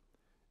curtain.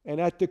 And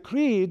at the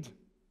creed,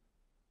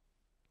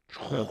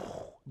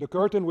 the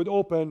curtain would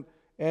open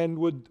and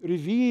would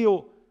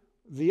reveal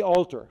the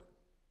altar.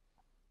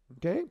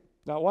 Okay?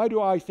 Now, why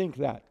do I think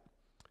that?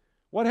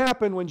 What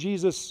happened when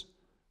Jesus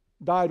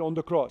died on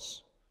the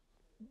cross?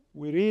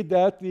 We read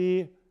that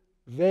the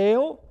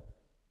veil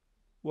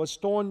was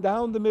torn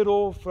down the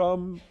middle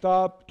from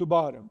top to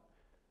bottom.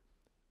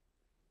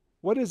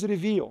 What is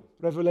reveal?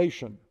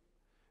 Revelation.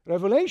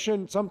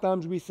 Revelation,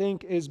 sometimes we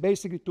think, is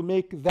basically to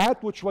make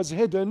that which was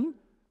hidden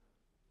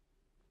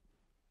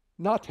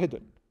not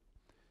hidden.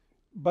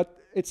 But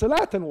it's a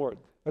Latin word.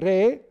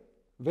 Re,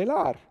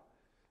 velar.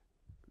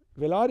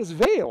 Velar is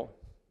veil.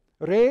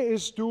 Re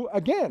is to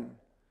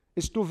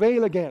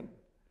veil again.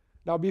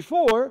 Now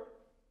before,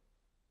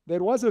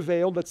 there was a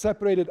veil that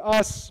separated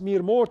us,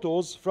 mere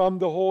mortals, from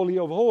the Holy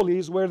of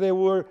Holies, where there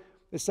were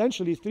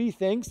essentially three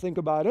things. Think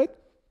about it.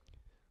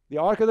 The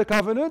Ark of the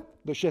Covenant,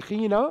 the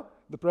Shekinah,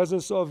 the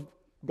presence of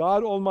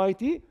God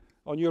Almighty.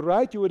 On your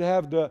right, you would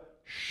have the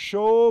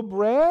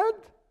showbread.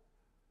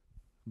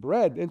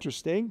 Bread,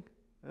 interesting.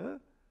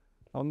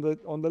 On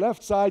the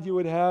left side, you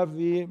would have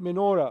the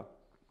menorah.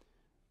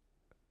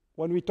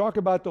 When we talk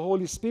about the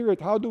Holy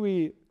Spirit, how do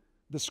we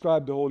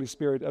describe the Holy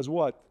Spirit? As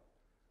what?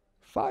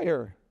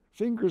 Fire.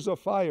 Fingers of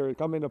fire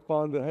coming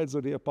upon the heads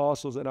of the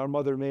apostles and our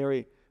Mother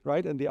Mary,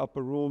 right? In the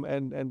upper room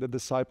and the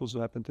disciples who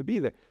happened to be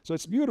there. So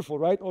it's beautiful,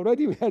 right?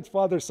 Already we had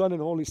Father, Son,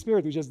 and Holy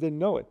Spirit. We just didn't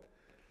know it.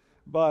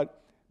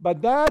 But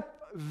that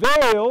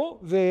veil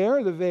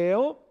there, the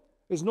veil,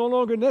 is no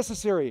longer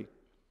necessary,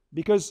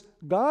 because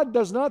God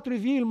does not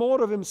reveal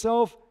more of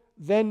himself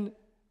than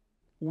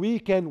we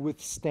can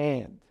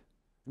withstand.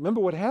 Remember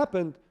what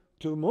happened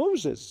to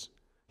Moses.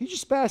 He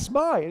just passed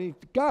by, and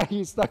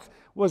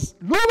was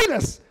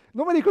luminous.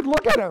 Nobody could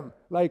look at him.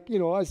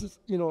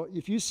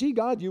 If you see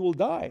God, you will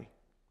die.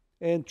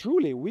 And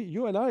truly,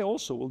 you and I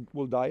also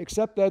will die,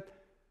 except that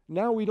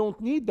now we don't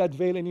need that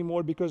veil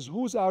anymore, because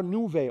who's our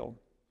new veil?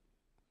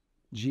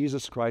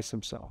 Jesus Christ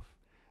himself.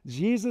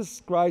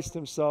 Jesus Christ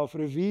himself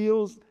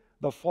reveals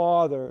the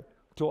Father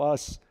to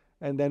us,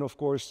 and then of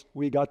course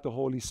we got the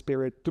Holy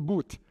Spirit to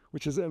boot,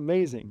 which is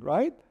amazing,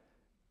 right?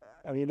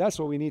 I mean, that's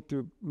what we need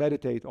to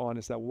meditate on,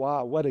 is that,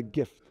 wow, what a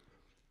gift.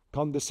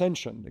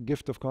 Condescension, the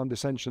gift of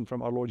condescension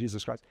from our Lord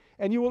Jesus Christ.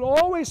 And you will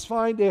always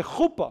find a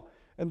chuppah.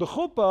 And the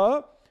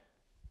chuppah,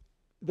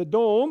 the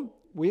dome,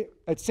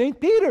 at St.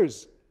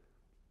 Peter's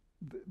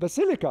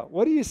Basilica,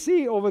 what do you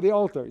see over the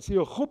altar? You see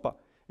a chuppah.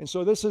 And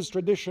so this is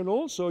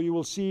traditional, so you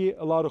will see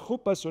a lot of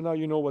chuppahs, so now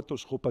you know what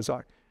those chuppahs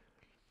are.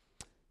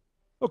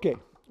 Okay,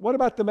 what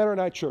about the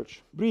Maronite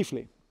Church?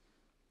 Briefly.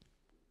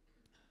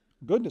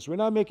 Goodness, we're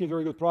not making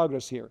very good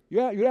progress here.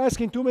 You're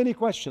asking too many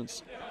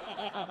questions.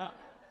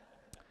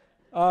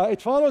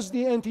 It follows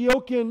the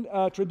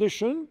Antiochian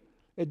tradition.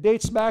 It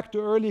dates back to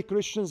early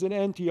Christians in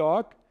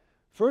Antioch.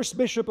 First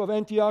bishop of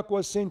Antioch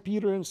was St.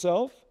 Peter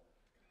himself.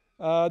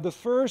 The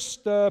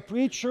first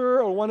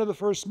preacher, or one of the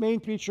first main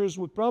preachers,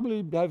 would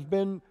probably have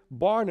been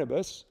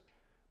Barnabas,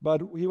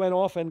 but he went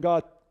off and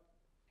got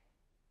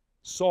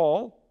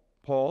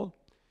Paul.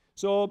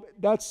 So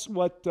that's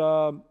what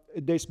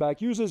it dates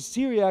back. Uses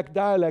Syriac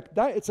dialect.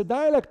 It's a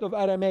dialect of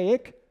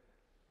Aramaic,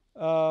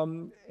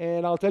 and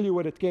I'll tell you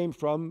where it came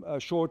from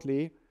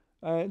shortly.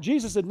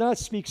 Jesus did not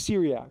speak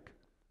Syriac.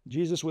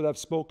 Jesus would have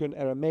spoken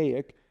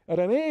Aramaic.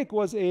 Aramaic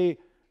was a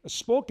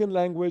spoken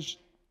language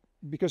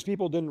because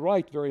people didn't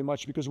write very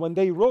much, because when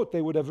they wrote,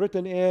 they would have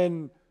written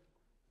in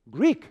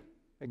Greek,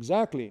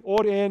 exactly,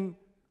 or in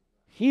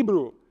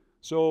Hebrew.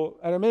 So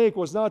Aramaic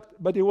was not,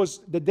 but it was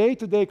the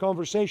day-to-day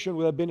conversation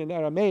would have been in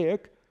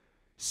Aramaic.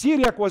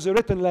 Syriac was a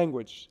written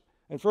language,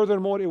 and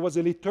furthermore, it was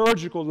a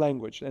liturgical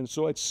language, and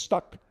so it's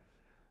stuck.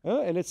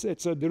 And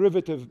it's a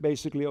derivative,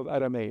 basically, of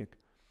Aramaic.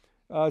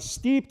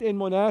 Steeped in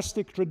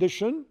monastic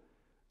tradition,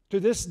 to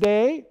this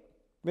day,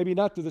 maybe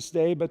not to this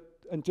day, but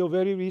until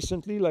very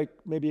recently, like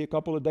maybe a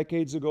couple of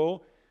decades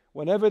ago,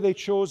 whenever they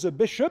chose a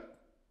bishop,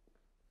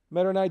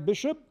 Maronite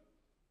bishop,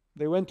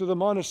 they went to the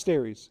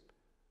monasteries,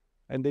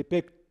 and they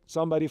picked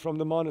somebody from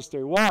the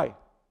monastery. Why?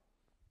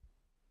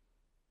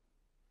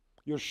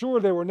 You're sure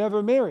they were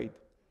never married.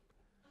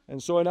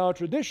 And so in our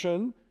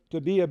tradition,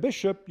 to be a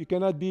bishop, you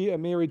cannot be a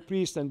married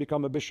priest and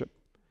become a bishop.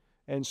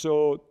 And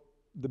so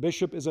the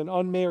bishop is an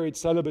unmarried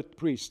celibate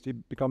priest. He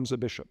becomes a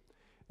bishop.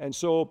 And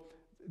so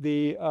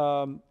the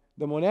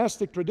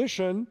monastic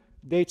tradition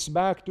dates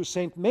back to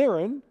Saint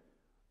Maron.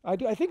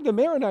 I think the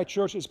Maronite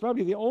church is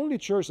probably the only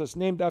church that's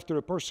named after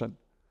a person.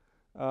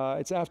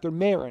 It's after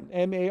Maron,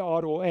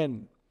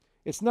 M-A-R-O-N.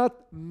 It's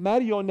not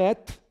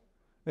marionette,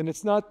 and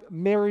it's not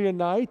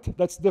Marionite.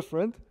 That's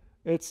different.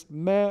 It's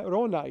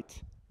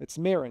Maronite. It's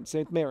Maron,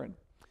 Saint Maron.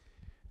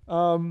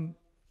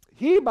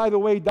 He, by the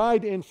way,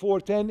 died in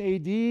 410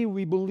 AD.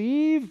 We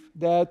believe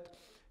that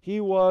he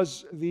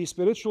was the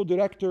spiritual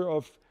director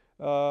of,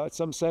 in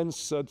some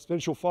sense,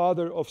 spiritual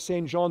father of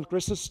Saint John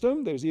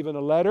Chrysostom. There's even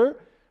a letter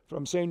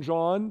from Saint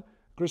John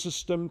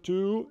Chrysostom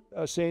to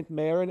Saint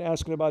Maron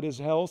asking about his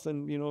health,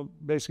 and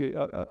basically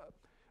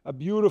a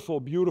beautiful,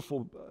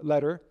 beautiful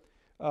letter.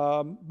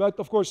 But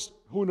of course,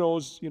 who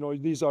knows?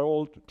 These are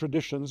all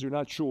traditions. You're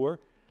not sure.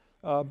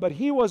 But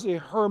he was a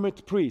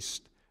hermit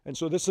priest, and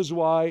so this is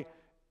why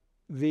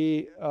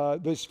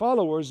these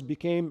followers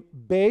became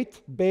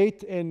Beit.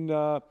 Beit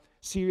in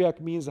Syriac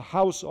means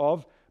house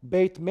of.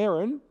 Beit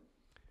Maron,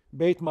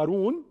 Beit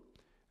Maroon.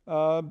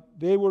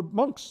 They were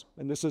monks,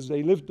 and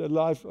they lived a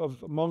life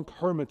of monk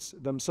hermits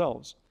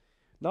themselves.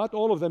 Not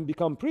all of them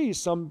become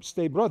priests. Some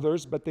stay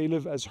brothers, but they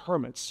live as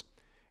hermits.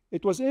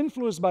 It was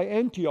influenced by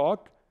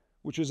Antioch,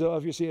 which is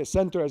obviously a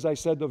center, as I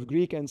said, of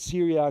Greek and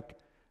Syriac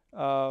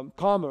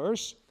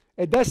commerce.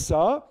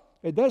 Edessa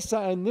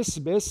and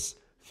Nisbis,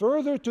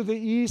 further to the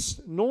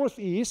east,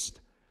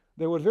 northeast,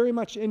 they were very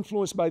much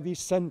influenced by these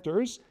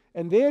centers.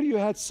 And there you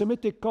had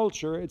Semitic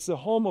culture. It's the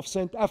home of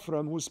Saint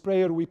Ephrem, whose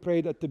prayer we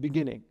prayed at the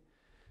beginning.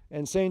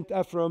 And Saint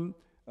Ephrem,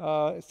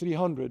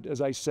 300, as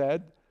I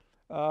said.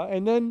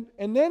 And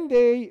then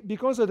they,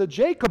 because of the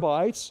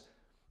Jacobites,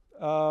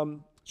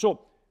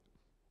 so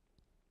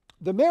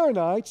the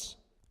Maronites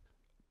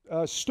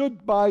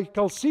stood by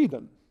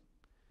Chalcedon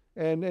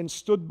and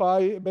stood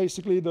by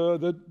basically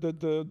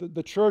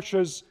the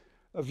church's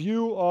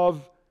view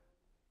of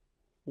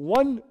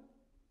one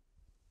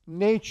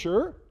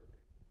nature,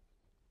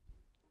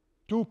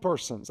 two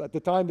persons. At the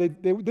time, they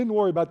didn't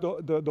worry about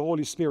the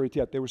Holy Spirit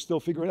yet. They were still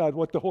figuring out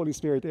what the Holy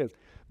Spirit is.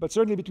 But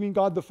certainly between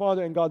God the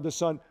Father and God the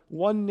Son,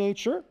 one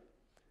nature,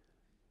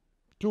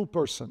 two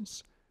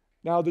persons.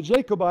 Now, the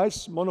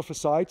Jacobites,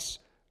 Monophysites,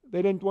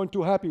 they weren't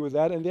too happy with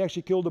that, and they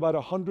actually killed about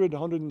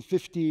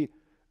 150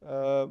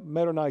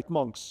 Maronite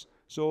monks.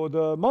 So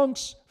the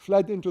monks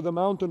fled into the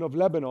mountain of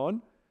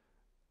Lebanon,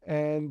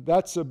 and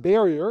that's a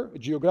barrier, a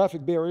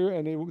geographic barrier,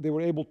 and they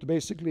were able to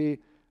basically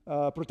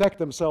protect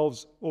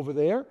themselves over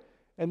there.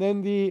 And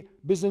then the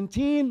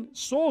Byzantine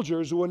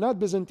soldiers, who were not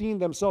Byzantine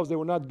themselves, they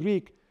were not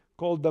Greek,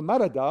 called the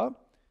Marada,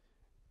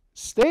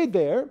 stayed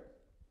there,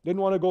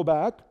 didn't want to go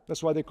back.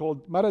 That's why they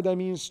called, Marada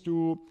means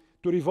to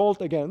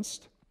revolt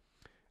against.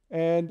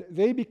 And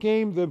they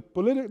became the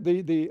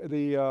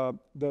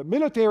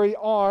military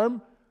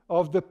arm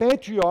of the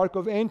Patriarch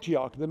of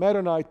Antioch, the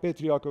Maronite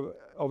Patriarch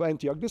of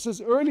Antioch. This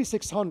is early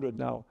 600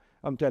 now,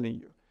 I'm telling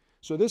you.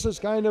 So this is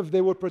kind of,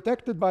 they were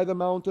protected by the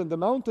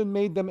mountain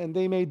made them, and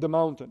they made the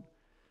mountain.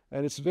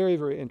 And it's very,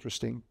 very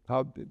interesting,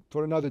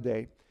 for another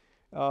day.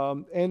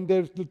 And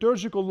their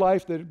liturgical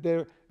life,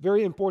 they're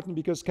very important,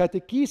 because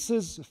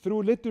catechesis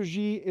through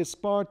liturgy is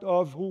part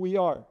of who we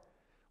are.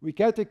 We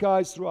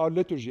catechize through our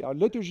liturgy. Our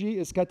liturgy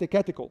is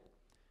catechetical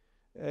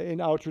in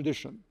our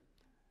tradition.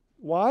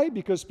 Why?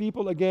 Because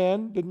people,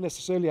 again, didn't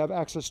necessarily have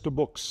access to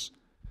books.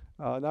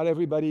 Not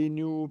everybody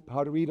knew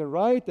how to read and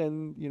write,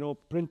 and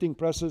printing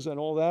presses and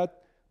all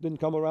that didn't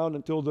come around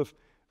until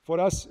for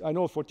us, I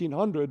know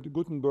 1400,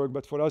 Gutenberg,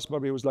 but for us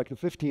probably it was like the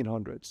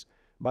 1500s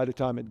by the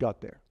time it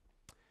got there.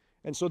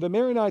 And so the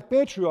Maronite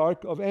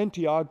Patriarch of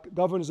Antioch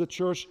governs the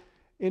church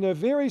in a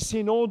very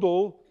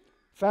synodal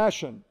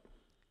fashion.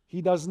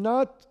 He does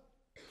not,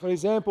 for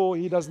example,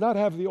 he does not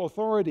have the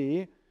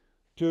authority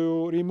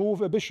to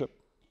remove a bishop.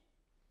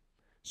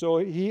 So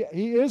he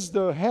is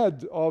the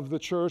head of the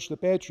church, the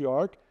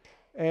patriarch,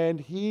 and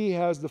he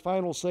has the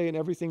final say in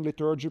everything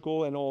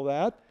liturgical and all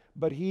that,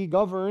 but he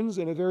governs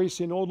in a very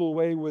synodal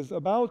way with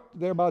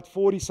there are about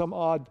 40 some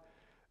odd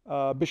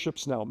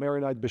bishops now,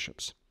 Maronite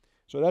bishops.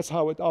 So that's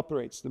how it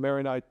operates, the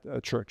Maronite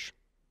church.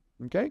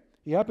 Okay?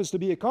 He happens to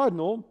be a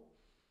cardinal.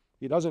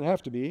 He doesn't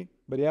have to be,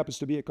 but he happens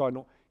to be a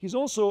cardinal. He's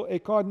also a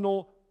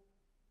cardinal,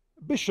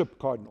 bishop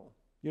cardinal.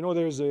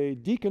 There's a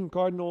deacon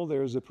cardinal,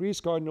 there's a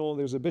priest cardinal,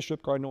 there's a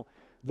bishop cardinal.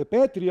 The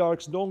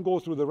patriarchs don't go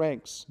through the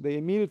ranks. They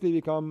immediately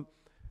become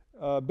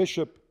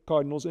bishop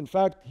cardinals. In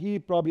fact, he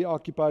probably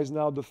occupies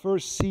now the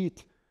first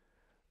seat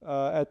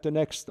at the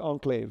next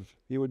enclave.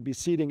 He would be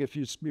seating,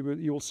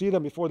 you will see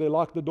them before they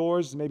lock the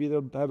doors. Maybe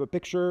they'll have a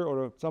picture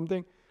or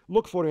something.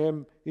 Look for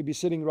him. He'd be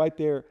sitting right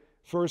there,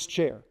 first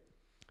chair,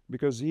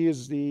 because he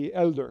is the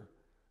elder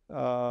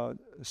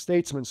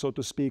statesman, so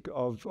to speak,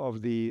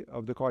 of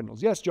the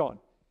cardinals. Yes, John.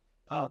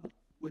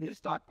 When you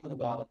start talking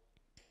about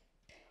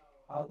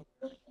how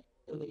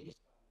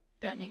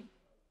standing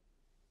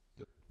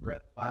the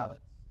threat of violence,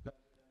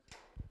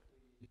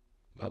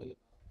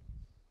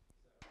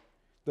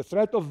 the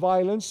threat of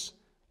violence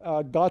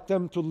got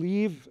them to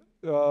leave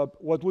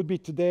what would be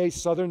today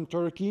southern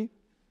Turkey.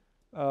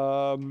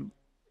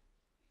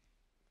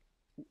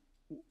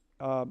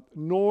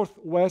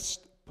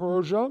 northwest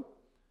Persia,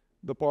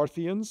 the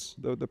Parthians,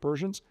 the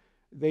Persians.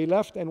 They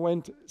left and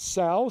went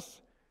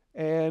south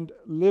and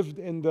lived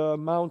in the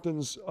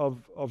mountains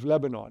of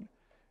Lebanon.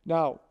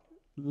 Now,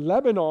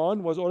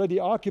 Lebanon was already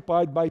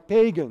occupied by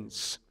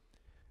pagans,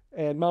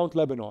 and Mount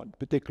Lebanon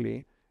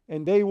particularly,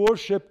 and they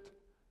worshipped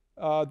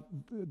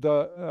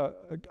the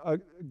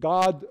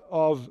god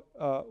of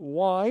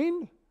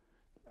wine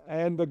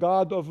and the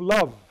god of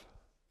love.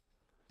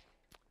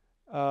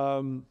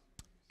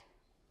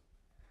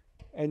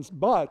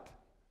 But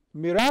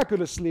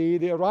miraculously,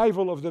 the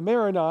arrival of the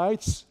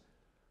Maronites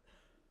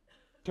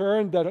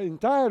turned that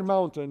entire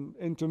mountain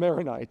into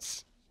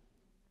Maronites.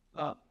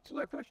 So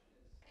my question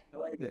is, I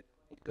like that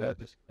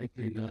this like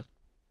the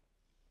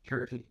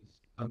churches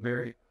are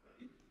very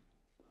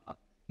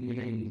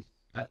and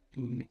are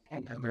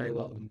very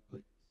well,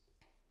 but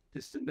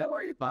just to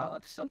worry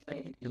about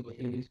something in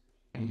ways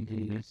and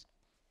this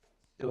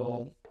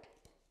still.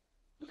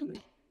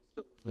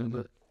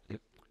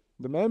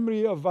 The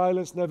memory of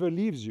violence never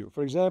leaves you.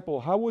 For example,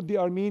 how would the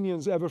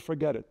Armenians ever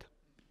forget it?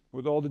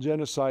 With all the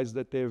genocides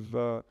that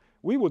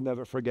we would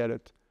never forget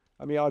it.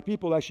 I mean, our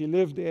people actually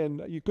lived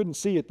in, you couldn't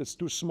see it, it's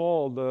too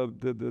small,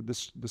 the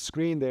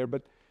screen there,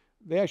 but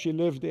they actually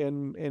lived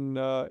in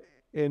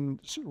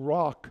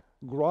rock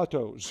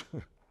grottos.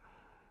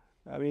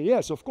 I mean,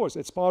 yes, of course,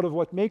 it's part of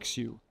what makes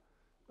you.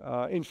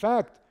 In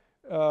fact,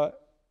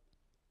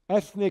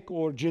 ethnic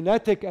or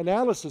genetic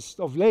analysis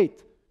of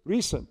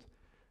recent,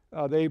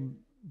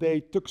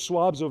 they took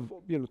swabs of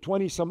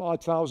 20-some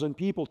odd thousand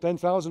people.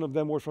 10,000 of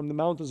them were from the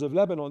mountains of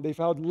Lebanon. They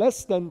found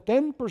less than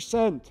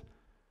 10%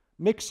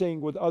 mixing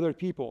with other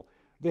people.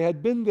 They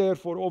had been there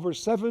for over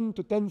 7,000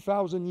 to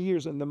 10,000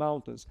 years in the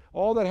mountains.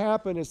 All that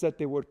happened is that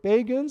they were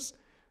pagans.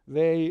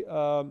 They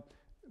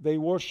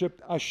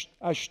worshipped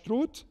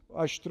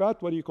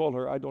Ashtrat, what do you call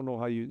her? I don't know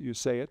how you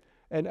say it.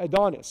 And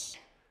Adonis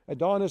and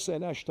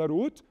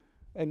Ashtarut.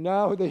 And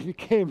now they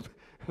became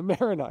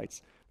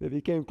Maronites. They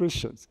became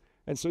Christians.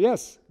 And so,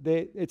 yes,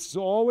 it's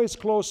always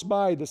close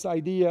by, this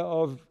idea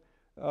of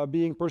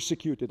being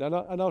persecuted. And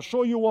I'll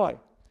show you why.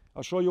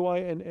 I'll show you why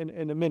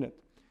in a minute.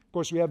 Of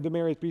course, we have the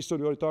married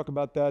priesthood. We already talked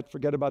about that.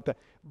 Forget about that.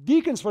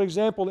 Deacons, for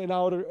example, in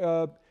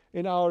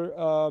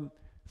our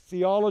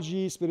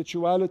theology,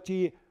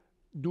 spirituality,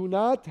 do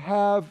not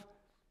have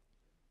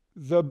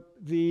the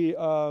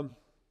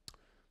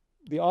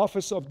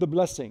office of the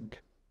blessing.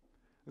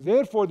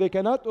 Therefore, they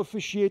cannot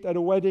officiate at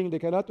a wedding. They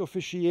cannot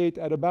officiate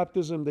at a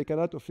baptism. They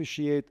cannot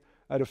officiate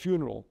at a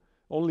funeral.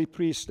 Only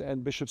priests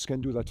and bishops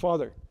can do that.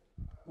 Father.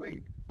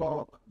 Wait,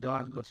 Paul,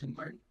 Don, listen,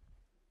 Martin.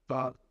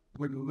 Bob,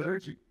 when the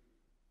liturgy,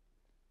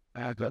 I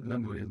have that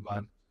number in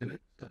mind. In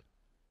it,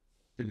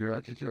 figure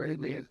out it's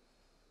already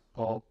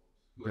Paul,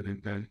 would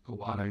invent a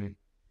lot of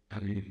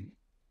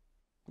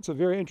It's a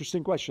very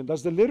interesting question.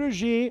 Does the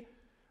liturgy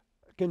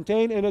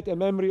contain in it a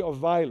memory of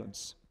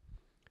violence?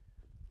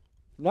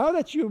 Now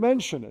that you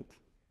mention it,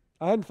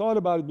 I hadn't thought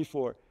about it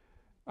before.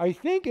 I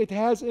think it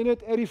has in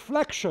it a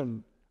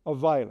reflection of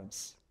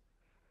violence.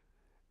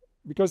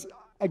 Because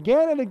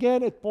again and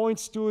again it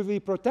points to the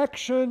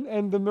protection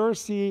and the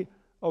mercy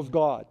of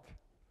God.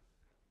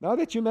 Now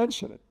that you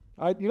mention it,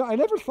 I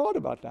never thought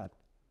about that.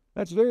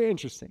 That's very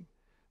interesting.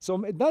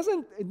 So it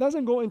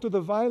doesn't go into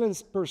the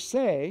violence per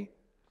se.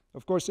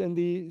 Of course, in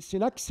the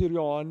Syriac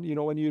Syrian,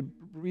 when you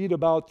read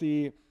about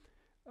a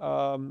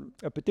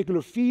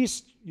particular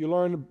feast, you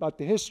learn about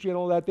the history and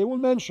all that, they will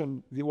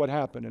mention what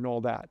happened and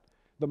all that,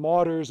 the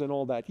martyrs and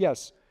all that,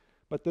 yes.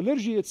 But the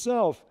liturgy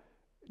itself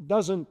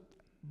doesn't,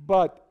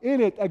 but in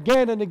it,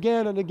 again and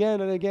again and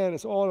again and again,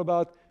 it's all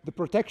about the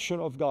protection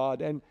of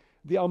God and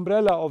the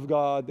umbrella of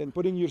God and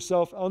putting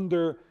yourself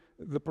under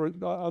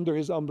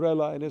His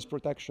umbrella and His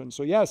protection.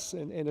 So yes,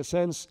 in a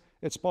sense,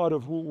 it's part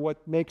of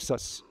what makes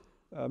us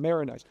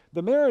Maronites.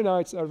 The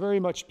Maronites are very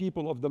much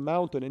people of the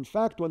mountain. In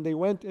fact, when they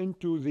went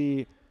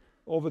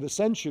over the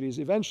centuries,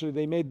 eventually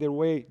they made their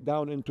way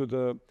down into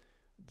the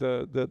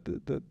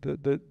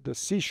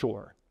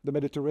seashore, the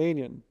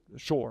Mediterranean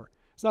shore.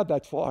 It's not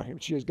that far.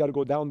 She's got to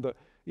go down the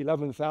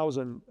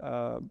 11,000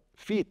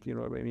 feet.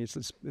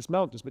 It's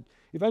mountains. But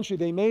eventually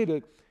they made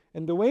it.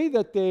 And the way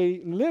that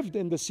they lived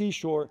in the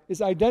seashore is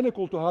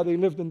identical to how they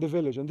lived in the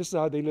village. And this is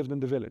how they lived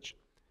in the village.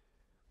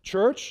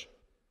 Church,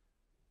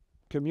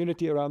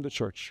 community around the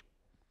church.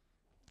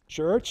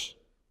 Church,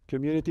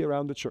 community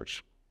around the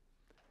church.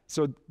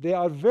 So they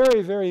are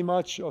very, very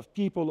much of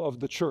people of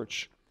the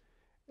church.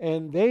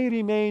 And they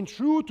remain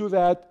true to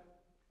that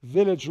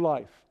village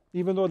life.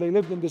 Even though they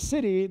lived in the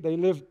city, they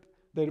lived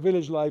their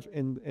village life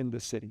in the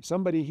city.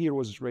 Somebody here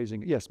was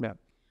raising, yes, ma'am.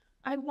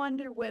 I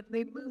wonder when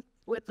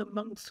the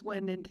monks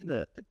went into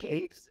the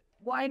caves,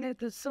 why did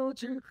the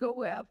soldiers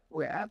go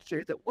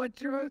after them? What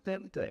drew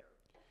them there?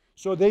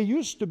 So they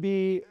used to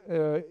be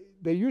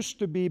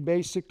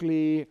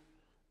basically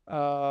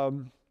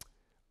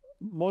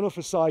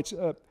monophysites,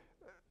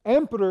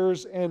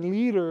 emperors and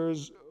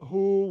leaders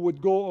who would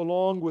go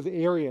along with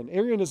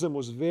Arianism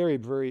was very,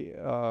 very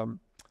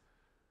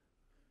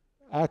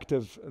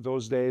active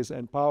those days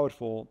and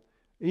powerful.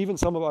 Even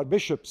some of our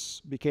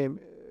bishops became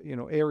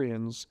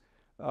Aryans,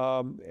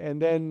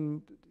 and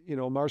then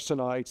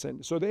Marcionites,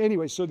 and so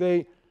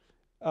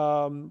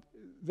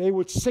they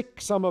would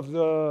sick some of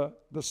the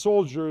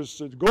soldiers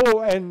to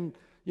go and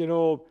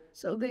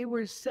So they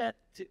were set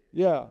to.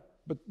 yeah,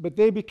 but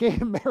they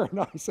became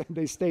Maronites and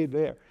they stayed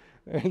there,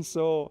 and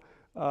so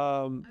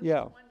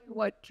yeah.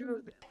 What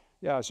drew them?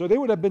 Yeah, so they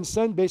would have been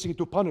sent basically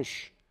to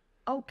punish,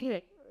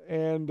 Okay.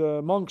 and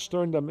monks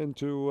turned them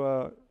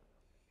into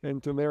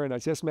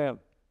Maronites. Yes, ma'am.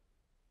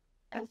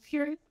 I was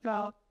curious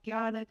about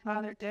John and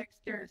Father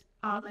Dexter's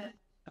comment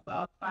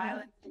about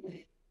violence in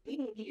the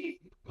community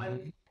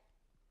when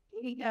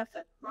he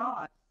doesn't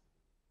cross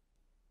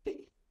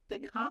the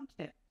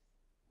context.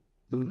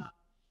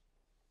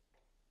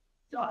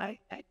 So I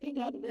think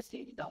I'm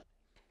missing something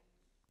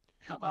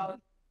about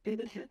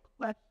innocent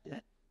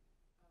question.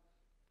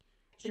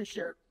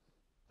 Sure.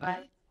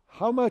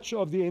 How much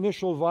of the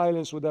initial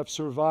violence would have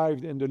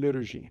survived in the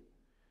liturgy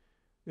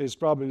is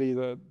probably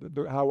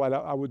how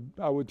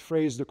I would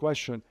phrase the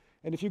question.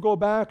 And if you go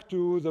back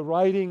to the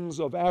writings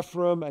of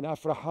Ephraim and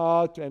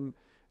Ephrahat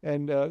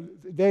and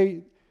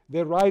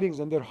their writings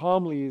and their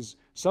homilies,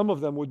 some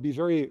of them would be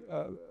very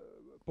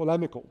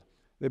polemical.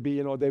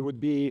 They would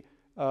be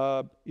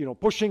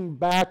pushing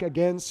back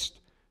against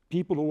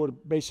people who were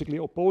basically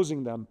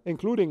opposing them,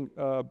 including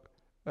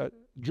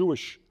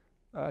Jewish.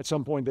 At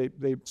some point,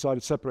 they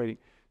started separating.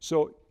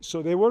 So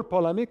they were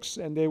polemics,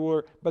 and they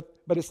were, but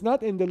it's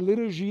not in the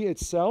liturgy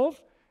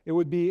itself. It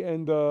would be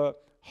in the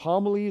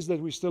homilies that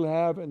we still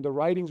have, and the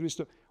writings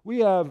we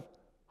have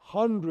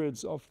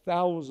hundreds of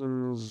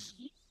thousands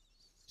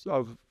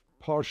of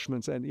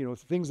parchments and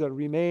things that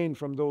remain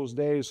from those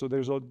days. So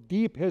there's a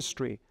deep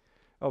history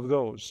of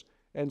those,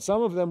 and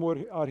some of them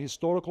are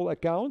historical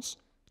accounts.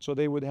 So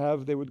they would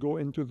go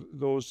into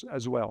those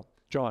as well.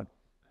 John.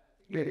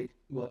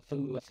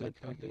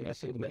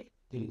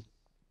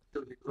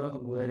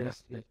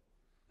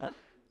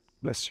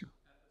 Bless you.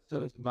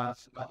 So it's about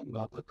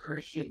the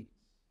Christian.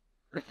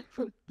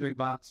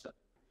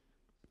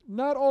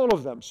 Not all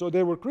of them. So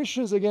there were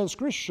Christians against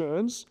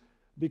Christians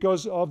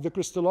because of the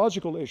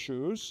Christological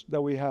issues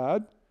that we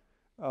had,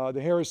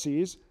 the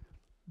heresies.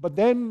 But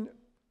then,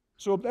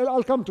 so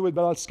I'll come to it,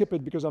 but I'll skip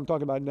it because I'm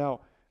talking about it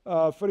now.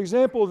 For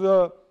example,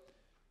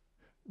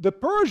 the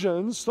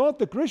Persians thought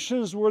the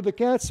Christians were the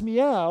cat's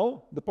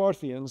meow, the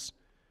Parthians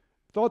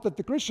thought that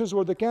the Christians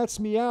were the cat's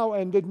meow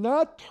and did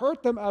not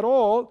hurt them at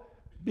all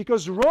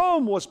because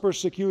Rome was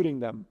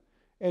persecuting them.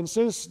 And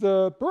since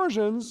the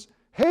Persians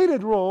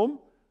hated Rome,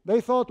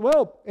 they thought,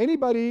 well,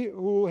 anybody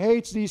who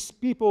hates these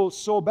people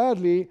so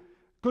badly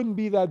couldn't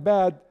be that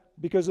bad,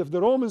 because if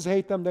the Romans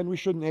hate them, then we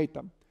shouldn't hate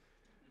them.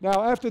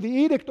 Now, after the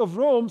Edict of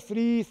Rome,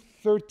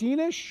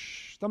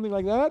 313-ish, something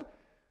like that,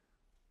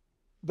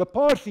 the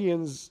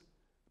Parthians,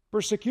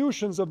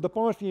 persecutions of the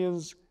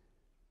Parthians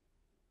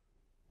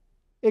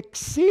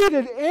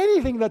exceeded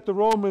anything that the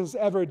Romans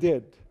ever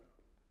did.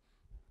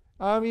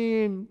 I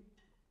mean,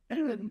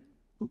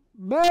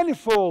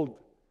 manifold,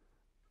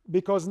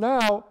 because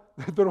now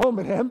the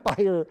Roman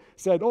Empire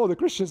said, oh, the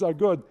Christians are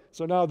good.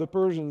 So now the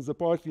Persians, the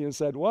Parthians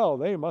said, well,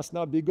 they must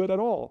not be good at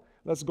all.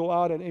 Let's go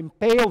out and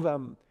impale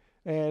them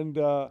and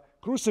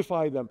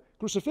crucify them.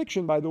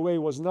 Crucifixion, by the way,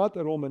 was not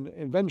a Roman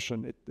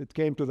invention. It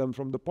came to them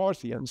from the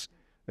Parthians.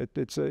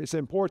 It's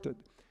imported.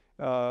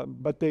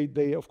 But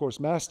they, of course,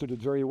 mastered it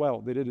very well.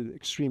 They did it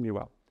extremely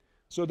well.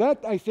 So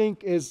that, I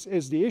think, is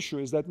the issue,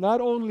 is that not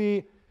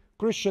only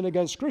Christian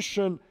against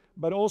Christian,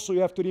 but also you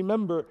have to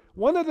remember,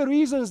 one of the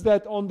reasons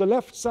that on the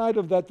left side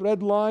of that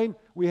red line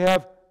we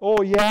have,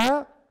 oh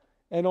yeah,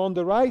 and on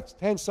the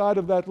right-hand side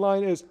of that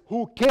line is,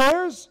 who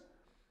cares,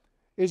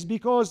 is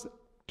because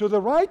to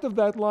the right of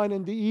that line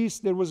in the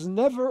east, there was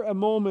never a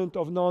moment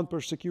of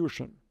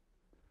non-persecution.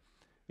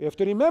 You have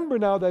to remember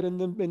now that in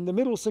the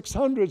middle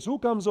 600s, who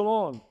comes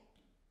along?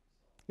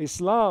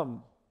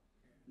 Islam.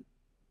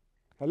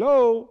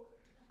 Hello?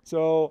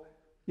 So,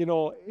 it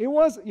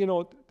was,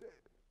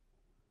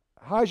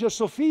 Hagia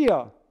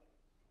Sophia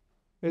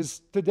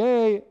is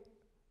today,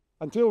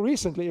 until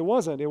recently it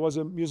wasn't. It was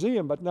a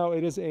museum, but now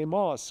it is a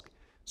mosque.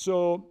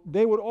 So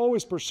they were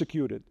always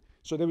persecuted.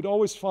 So they would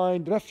always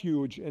find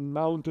refuge in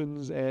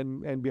mountains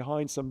and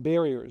behind some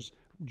barriers,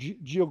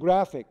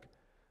 geographic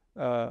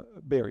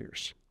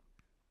barriers.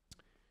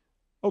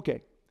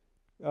 Okay.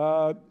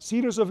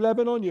 Cedars of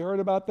Lebanon, you heard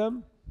about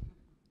them?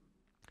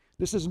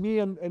 This is me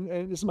and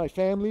this is my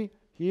family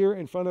here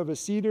in front of a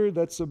cedar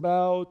that's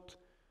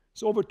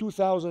it's over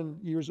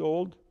 2,000 years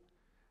old.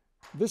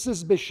 This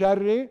is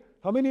Bisharri.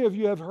 How many of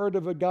you have heard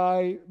of a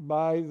guy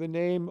by the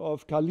name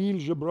of Khalil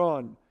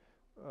Gibran?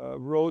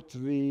 Wrote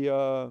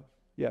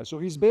so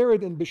he's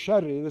buried in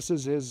Bisharri. This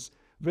is his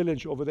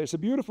village over there. It's a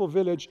beautiful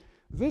village.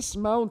 This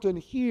mountain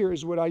here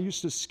is where I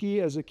used to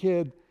ski as a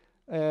kid.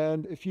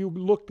 And if you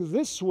look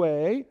this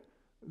way,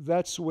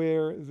 that's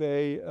where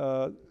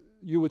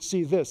you would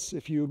see this.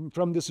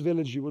 From this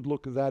village, you would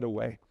look that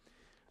way.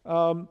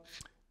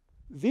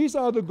 These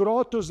are the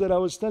grottos that I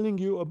was telling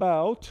you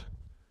about.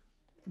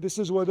 This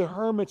is where the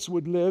hermits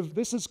would live.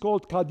 This is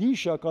called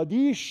Kadisha.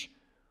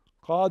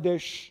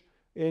 Kadesh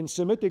in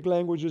Semitic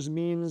languages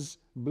means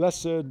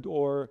blessed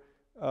or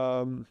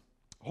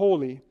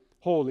holy,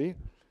 holy.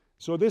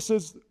 So this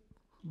is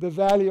the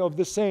valley of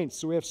the saints.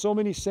 So we have so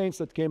many saints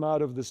that came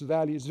out of this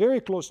valley. It's very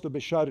close to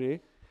Bishari.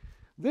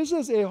 This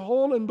is a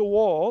hole in the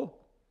wall.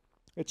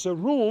 It's a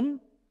room.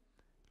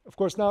 Of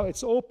course, now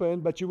it's open,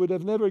 but you would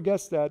have never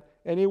guessed that.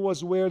 And it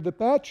was where the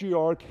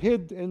patriarch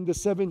hid in the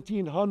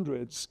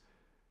 1700s.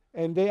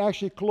 And they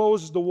actually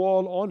closed the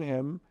wall on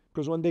him,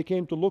 because when they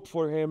came to look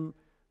for him,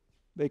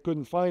 they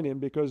couldn't find him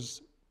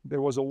because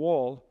there was a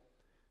wall.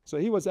 So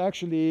he was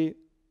actually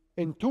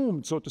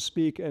entombed, so to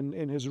speak,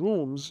 in his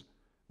rooms.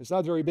 It's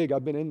not very big.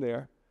 I've been in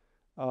there.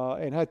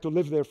 And had to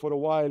live there for a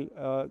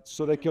while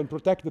so they can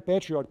protect the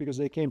patriarch, because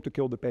they came to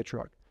kill the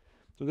patriarch.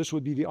 So this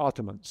would be the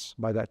Ottomans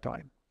by that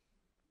time.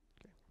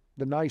 Okay.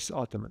 The nice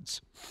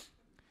Ottomans.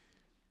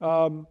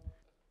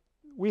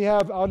 We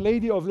have Our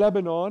Lady of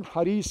Lebanon,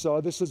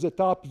 Harissa. This is the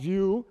top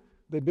view.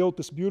 They built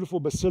this beautiful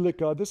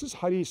basilica. This is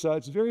Harissa.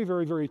 It's very,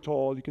 very, very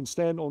tall. You can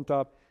stand on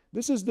top.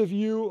 This is the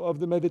view of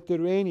the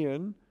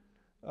Mediterranean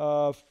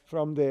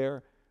from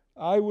there.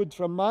 I would,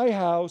 from my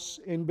house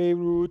in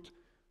Beirut,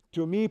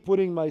 to me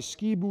putting my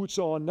ski boots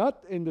on,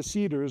 not in the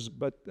Cedars,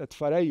 but at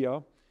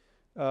Faraya,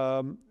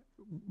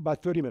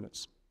 about 30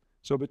 minutes.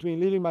 So between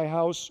leaving my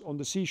house on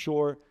the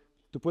seashore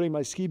to putting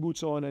my ski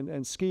boots on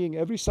and skiing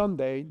every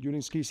Sunday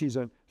during ski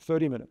season,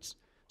 30 minutes.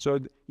 So,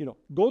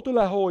 go to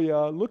La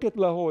Jolla, look at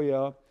La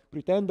Jolla,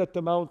 pretend that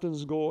the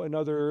mountains go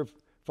another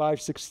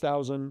 5,000,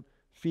 6,000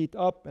 feet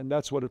up, and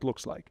that's what it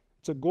looks like.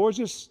 It's a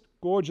gorgeous,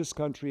 gorgeous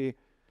country.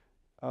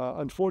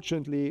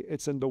 Unfortunately,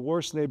 it's in the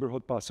worst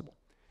neighborhood possible.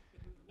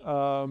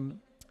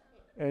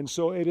 And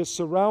so it is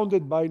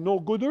surrounded by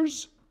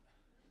no-gooders.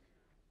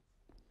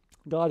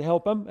 God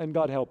help them, and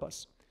God help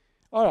us.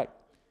 All right.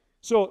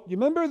 So you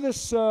remember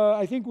this?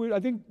 I think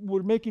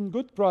we're making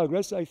good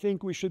progress. I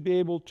think we should be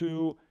able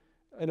to,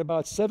 in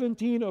about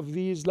 17 of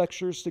these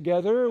lectures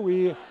together,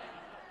 we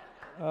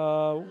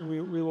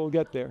will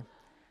get there.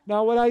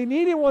 Now, what I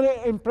really want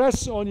to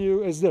impress on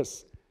you is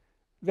this: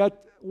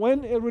 that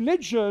when a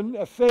religion,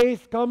 a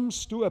faith,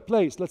 comes to a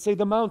place, let's say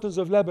the mountains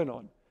of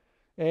Lebanon,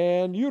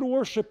 and you're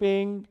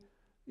worshiping,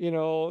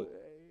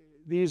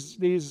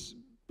 these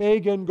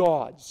pagan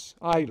gods,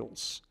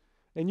 idols,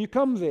 and you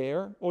come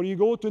there, or you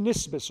go to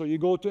Nisbis, or you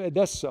go to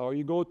Edessa, or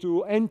you go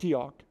to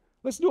Antioch.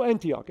 Let's do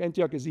Antioch.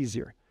 Antioch is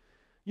easier.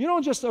 You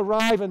don't just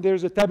arrive and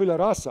there's a tabula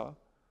rasa.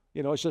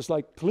 It's just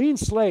like clean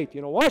slate,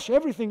 wash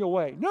everything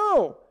away.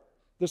 No!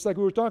 Just like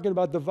we were talking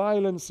about, the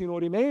violence,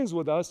 remains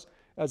with us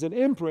as an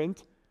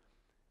imprint.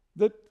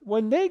 That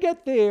when they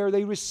get there,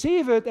 they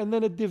receive it, and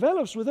then it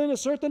develops within a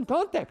certain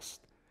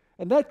context.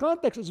 And that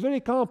context is very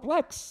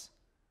complex.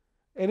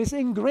 And it's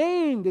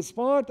ingrained, it's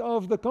part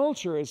of the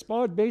culture, it's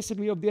part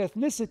basically of the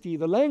ethnicity,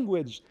 the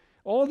language,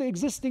 all the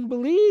existing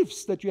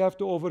beliefs that you have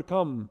to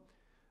overcome.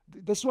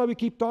 That's why we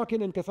keep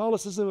talking in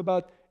Catholicism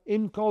about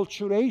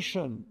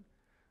inculturation,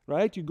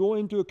 right? You go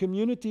into a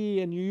community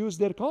and you use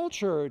their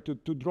culture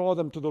to draw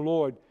them to the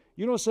Lord.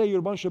 You don't say you're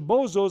a bunch of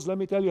bozos, let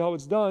me tell you how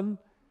it's done.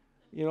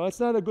 It's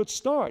not a good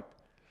start.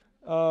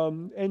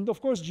 And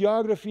of course,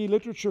 geography,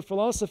 literature,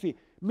 philosophy,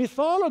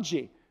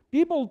 mythology.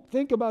 People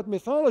think about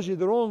mythology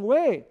the wrong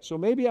way, so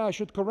maybe I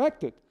should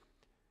correct it.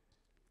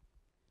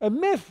 A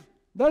myth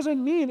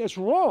doesn't mean it's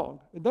wrong.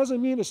 It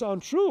doesn't mean it's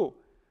untrue.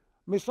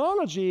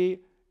 Mythology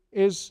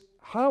is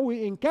how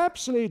we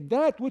encapsulate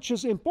that which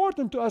is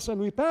important to us, and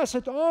we pass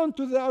it on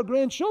to our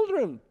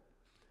grandchildren.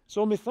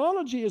 So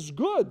mythology is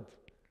good.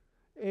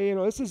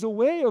 This is a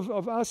way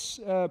of us,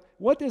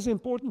 what is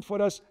important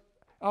for us,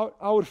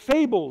 our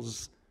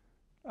fables,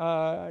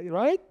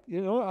 right?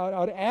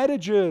 Our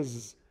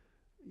adages.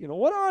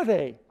 What are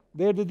they?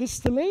 They're the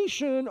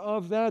distillation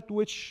of that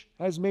which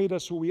has made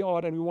us who we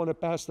are, and we want to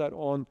pass that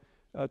on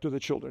to the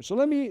children. So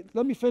let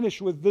me finish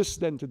with this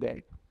then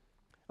today.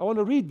 I want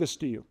to read this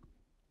to you.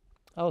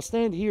 I'll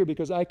stand here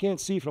because I can't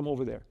see from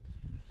over there.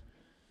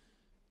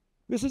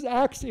 This is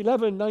Acts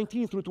 11,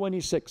 19 through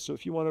 26. So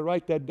if you want to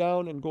write that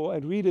down and go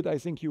and read it, I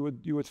think you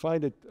would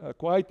find it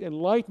quite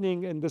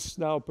enlightening in this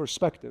now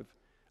perspective.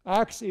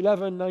 Acts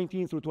 11,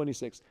 19 through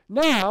 26.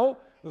 Now,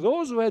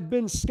 those who had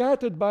been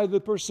scattered by the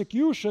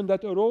persecution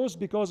that arose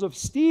because of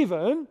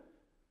Stephen,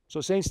 so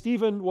St.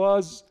 Stephen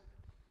was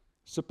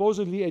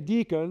supposedly a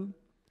deacon,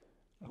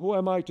 who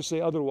am I to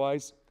say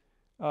otherwise,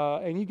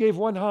 and he gave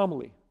one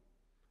homily.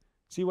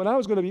 See, when I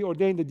was going to be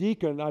ordained a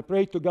deacon, I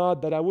prayed to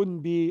God that I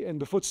wouldn't be in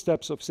the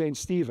footsteps of St.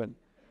 Stephen,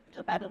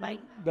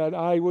 that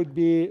I would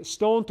be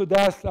stoned to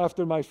death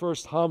after my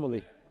first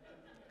homily.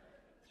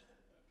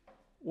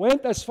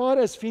 Went as far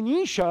as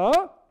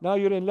Phoenicia, now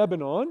you're in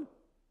Lebanon,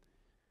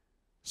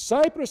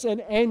 Cyprus and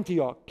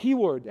Antioch,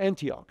 keyword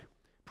Antioch,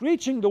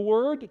 preaching the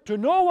word to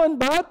no one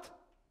but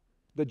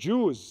the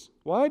Jews.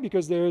 Why?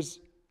 Because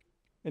there's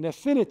an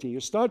affinity. You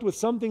start with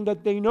something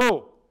that they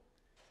know.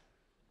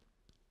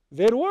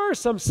 There were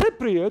some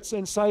Cypriots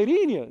and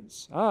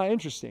Cyrenians.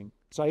 Interesting.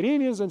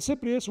 Cyrenians and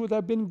Cypriots would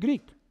have been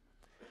Greek.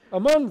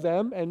 Among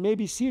them, and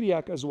maybe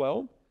Syriac as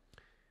well.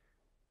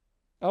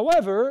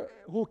 however,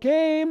 who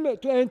came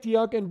to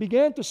Antioch and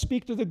began to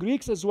speak to the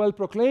Greeks as well,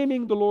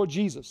 proclaiming the Lord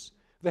Jesus.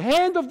 The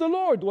hand of the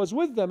Lord was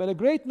with them, and a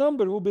great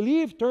number who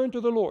believed turned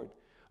to the Lord.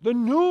 The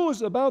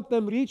news about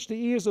them reached the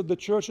ears of the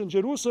church in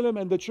Jerusalem,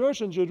 and the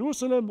church in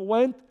Jerusalem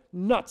went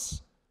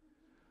nuts.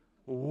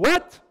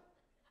 What?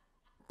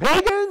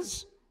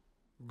 Pagans?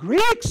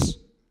 Greeks?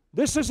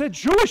 This is a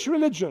Jewish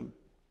religion.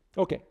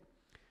 Okay.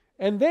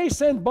 And they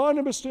sent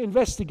Barnabas to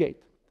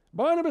investigate.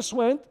 Barnabas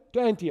went to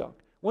Antioch.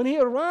 When he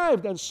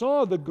arrived and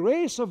saw the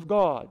grace of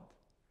God,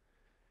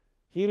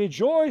 he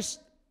rejoiced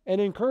and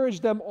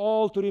encouraged them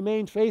all to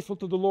remain faithful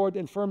to the Lord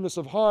in firmness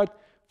of heart,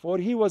 for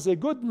he was a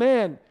good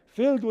man,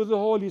 filled with the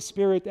Holy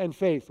Spirit and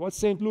faith. What's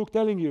St. Luke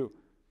telling you?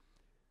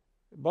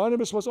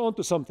 Barnabas was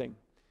onto something.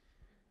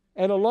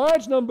 And a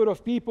large number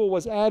of people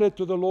was added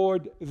to the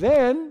Lord.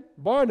 Then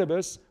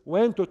Barnabas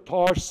went to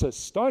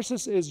Tarsus.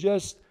 Tarsus is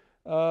just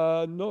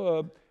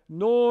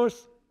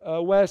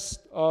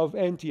northwest of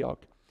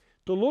Antioch,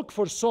 to look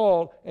for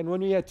Saul. And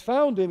when he had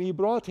found him, he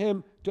brought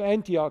him to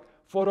Antioch.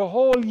 For a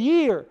whole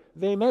year,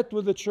 they met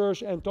with the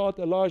church and taught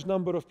a large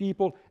number of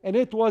people. And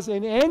it was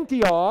in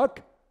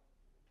Antioch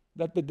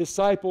that the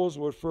disciples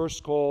were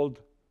first called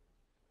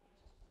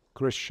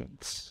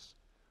Christians.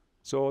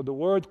 So the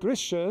word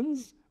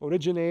Christians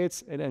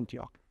originates in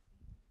Antioch.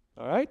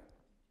 All right?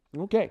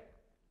 Okay.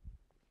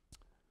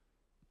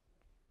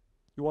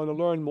 You want to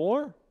learn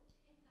more?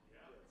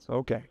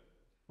 Okay.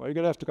 Well, you're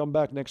going to have to come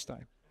back next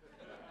time.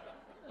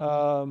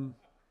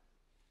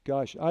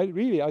 Gosh, I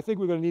think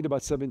we're going to need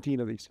about 17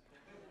 of these.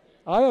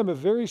 I am a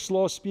very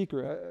slow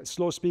speaker,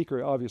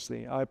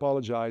 obviously. I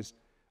apologize.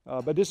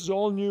 But this is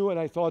all new, and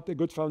I thought a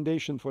good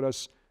foundation for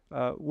us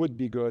would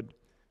be good.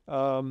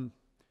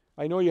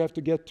 I know you have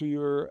to get to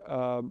your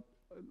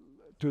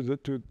to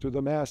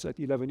the Mass at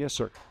 11. Yes,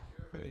 sir.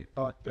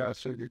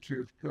 Podcast on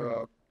YouTube.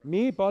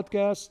 Me,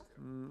 podcast?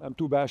 I'm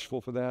too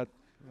bashful for that.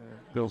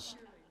 Bills.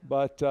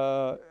 But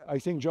I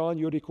think, John,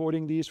 you're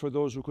recording these for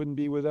those who couldn't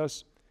be with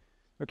us.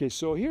 Okay,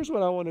 so here's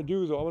what I want to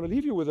do, though. I want to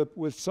leave you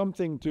with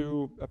something,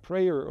 a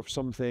prayer of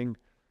something.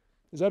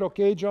 Is that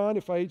okay, John,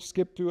 if I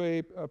skip to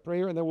a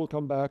prayer and then we'll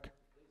come back?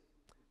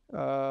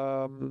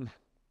 What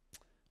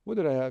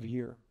did I have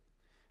here?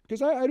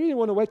 Because I really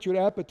want to whet your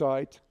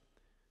appetite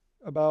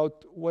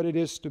about what it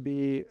is to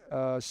be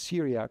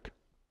Syriac.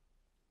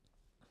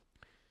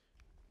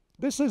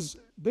 This is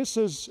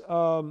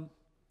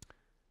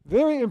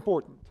very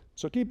important.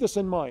 So keep this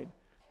in mind.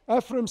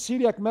 Ephraim's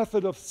Syriac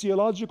method of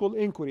theological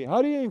inquiry.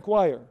 How do you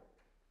inquire?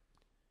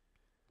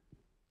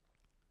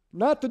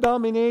 Not to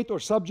dominate or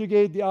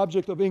subjugate the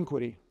object of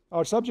inquiry.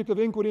 Our subject of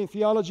inquiry in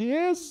theology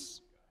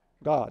is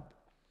God.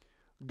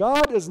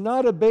 God is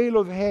not a bale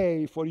of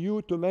hay for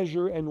you to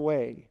measure and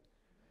weigh.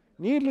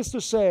 Needless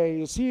to say,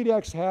 the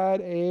Syriacs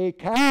had a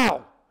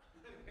cow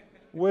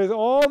with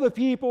all the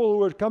people who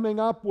were coming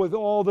up with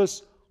all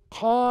this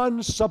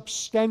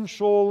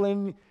consubstantial,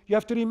 and you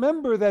have to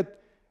remember that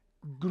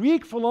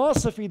Greek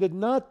philosophy did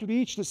not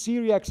reach the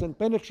Syriacs and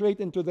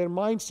penetrate into their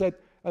mindset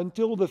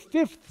until the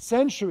 5th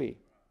century.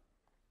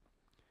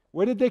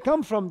 Where did they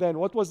come from then?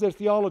 What was their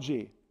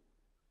theology?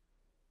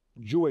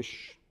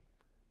 Jewish,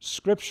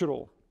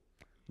 scriptural.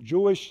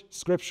 Jewish,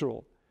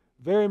 scriptural.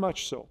 Very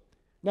much so.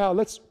 Now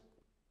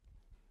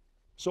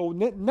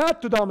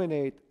not to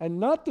dominate and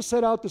not to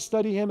set out to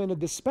study him in a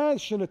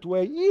dispassionate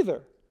way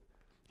either.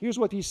 Here's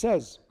what he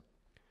says.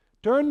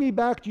 Turn me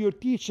back to your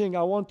teaching.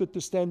 I wanted to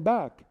stand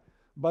back.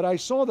 But I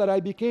saw that I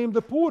became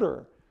the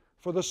poorer,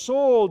 for the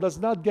soul does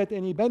not get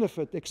any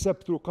benefit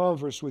except through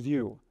converse with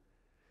you.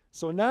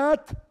 So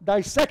not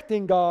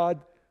dissecting God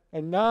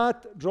and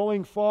not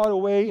drawing far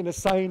away in a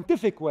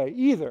scientific way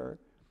either.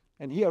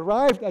 And he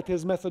arrived at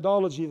his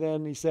methodology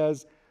then, he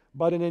says,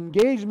 but an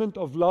engagement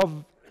of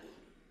love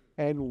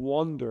and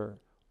wonder.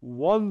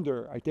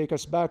 Wonder. I take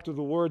us back to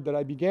the word that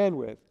I began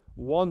with.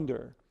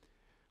 Wonder.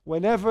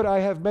 Whenever I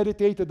have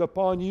meditated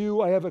upon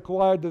you, I have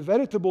acquired the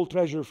veritable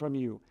treasure from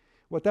you.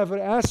 Whatever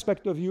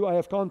aspect of you I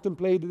have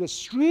contemplated, a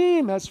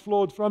stream has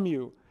flowed from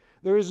you.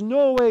 There is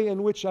no way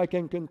in which I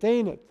can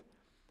contain it.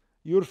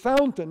 Your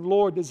fountain,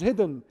 Lord, is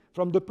hidden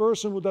from the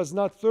person who does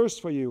not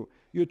thirst for you.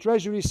 Your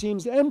treasury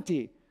seems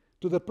empty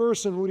to the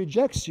person who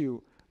rejects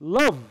you.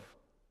 Love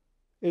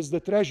is the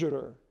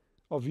treasurer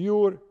of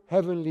your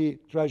heavenly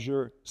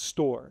treasure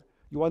store.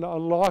 You want to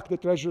unlock the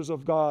treasures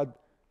of God,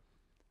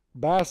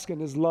 bask in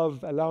his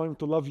love, allow him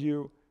to love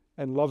you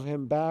and love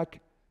him back.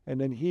 And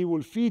then he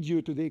will feed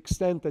you to the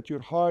extent that your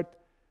heart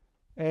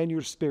and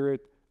your spirit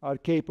are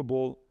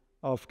capable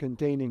of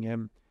containing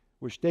him.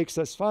 Which takes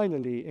us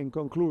finally, in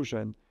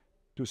conclusion,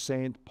 to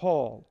St.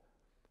 Paul.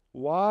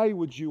 Why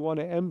would you want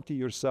to empty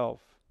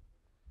yourself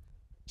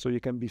so you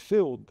can be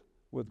filled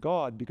with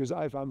God? Because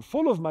if I'm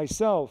full of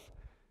myself,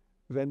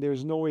 then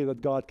there's no way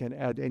that God can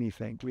add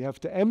anything. We have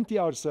to empty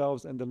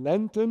ourselves, and the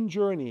Lenten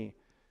journey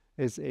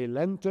is a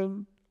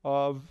Lenten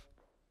of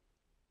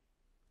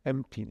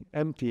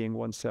emptying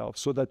oneself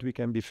so that we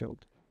can be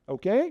filled.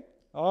 Okay?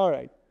 All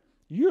right.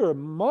 You're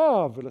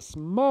marvelous,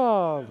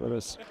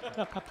 marvelous.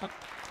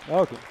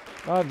 Okay.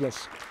 God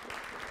bless.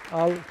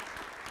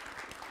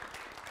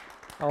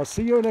 I'll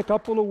see you in a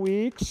couple of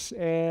weeks,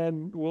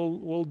 and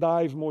we'll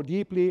dive more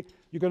deeply.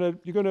 You're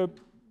gonna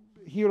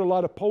hear a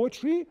lot of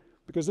poetry,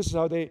 because this is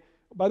how they.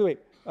 By the way,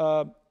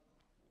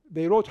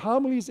 they wrote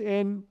homilies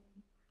in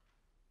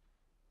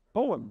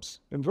poems,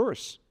 in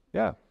verse.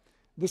 Yeah,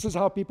 this is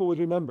how people would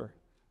remember,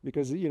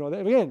 because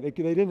again, they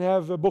didn't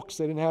have books,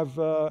 they didn't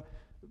have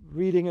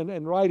reading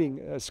and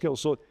writing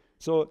skills.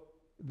 So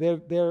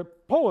their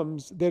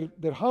poems,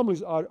 their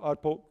homilies are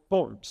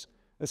poems.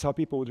 That's how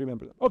people would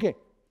remember them. Okay,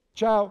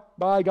 ciao,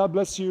 bye, God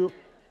bless you.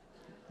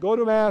 Go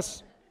to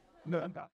Mass. No,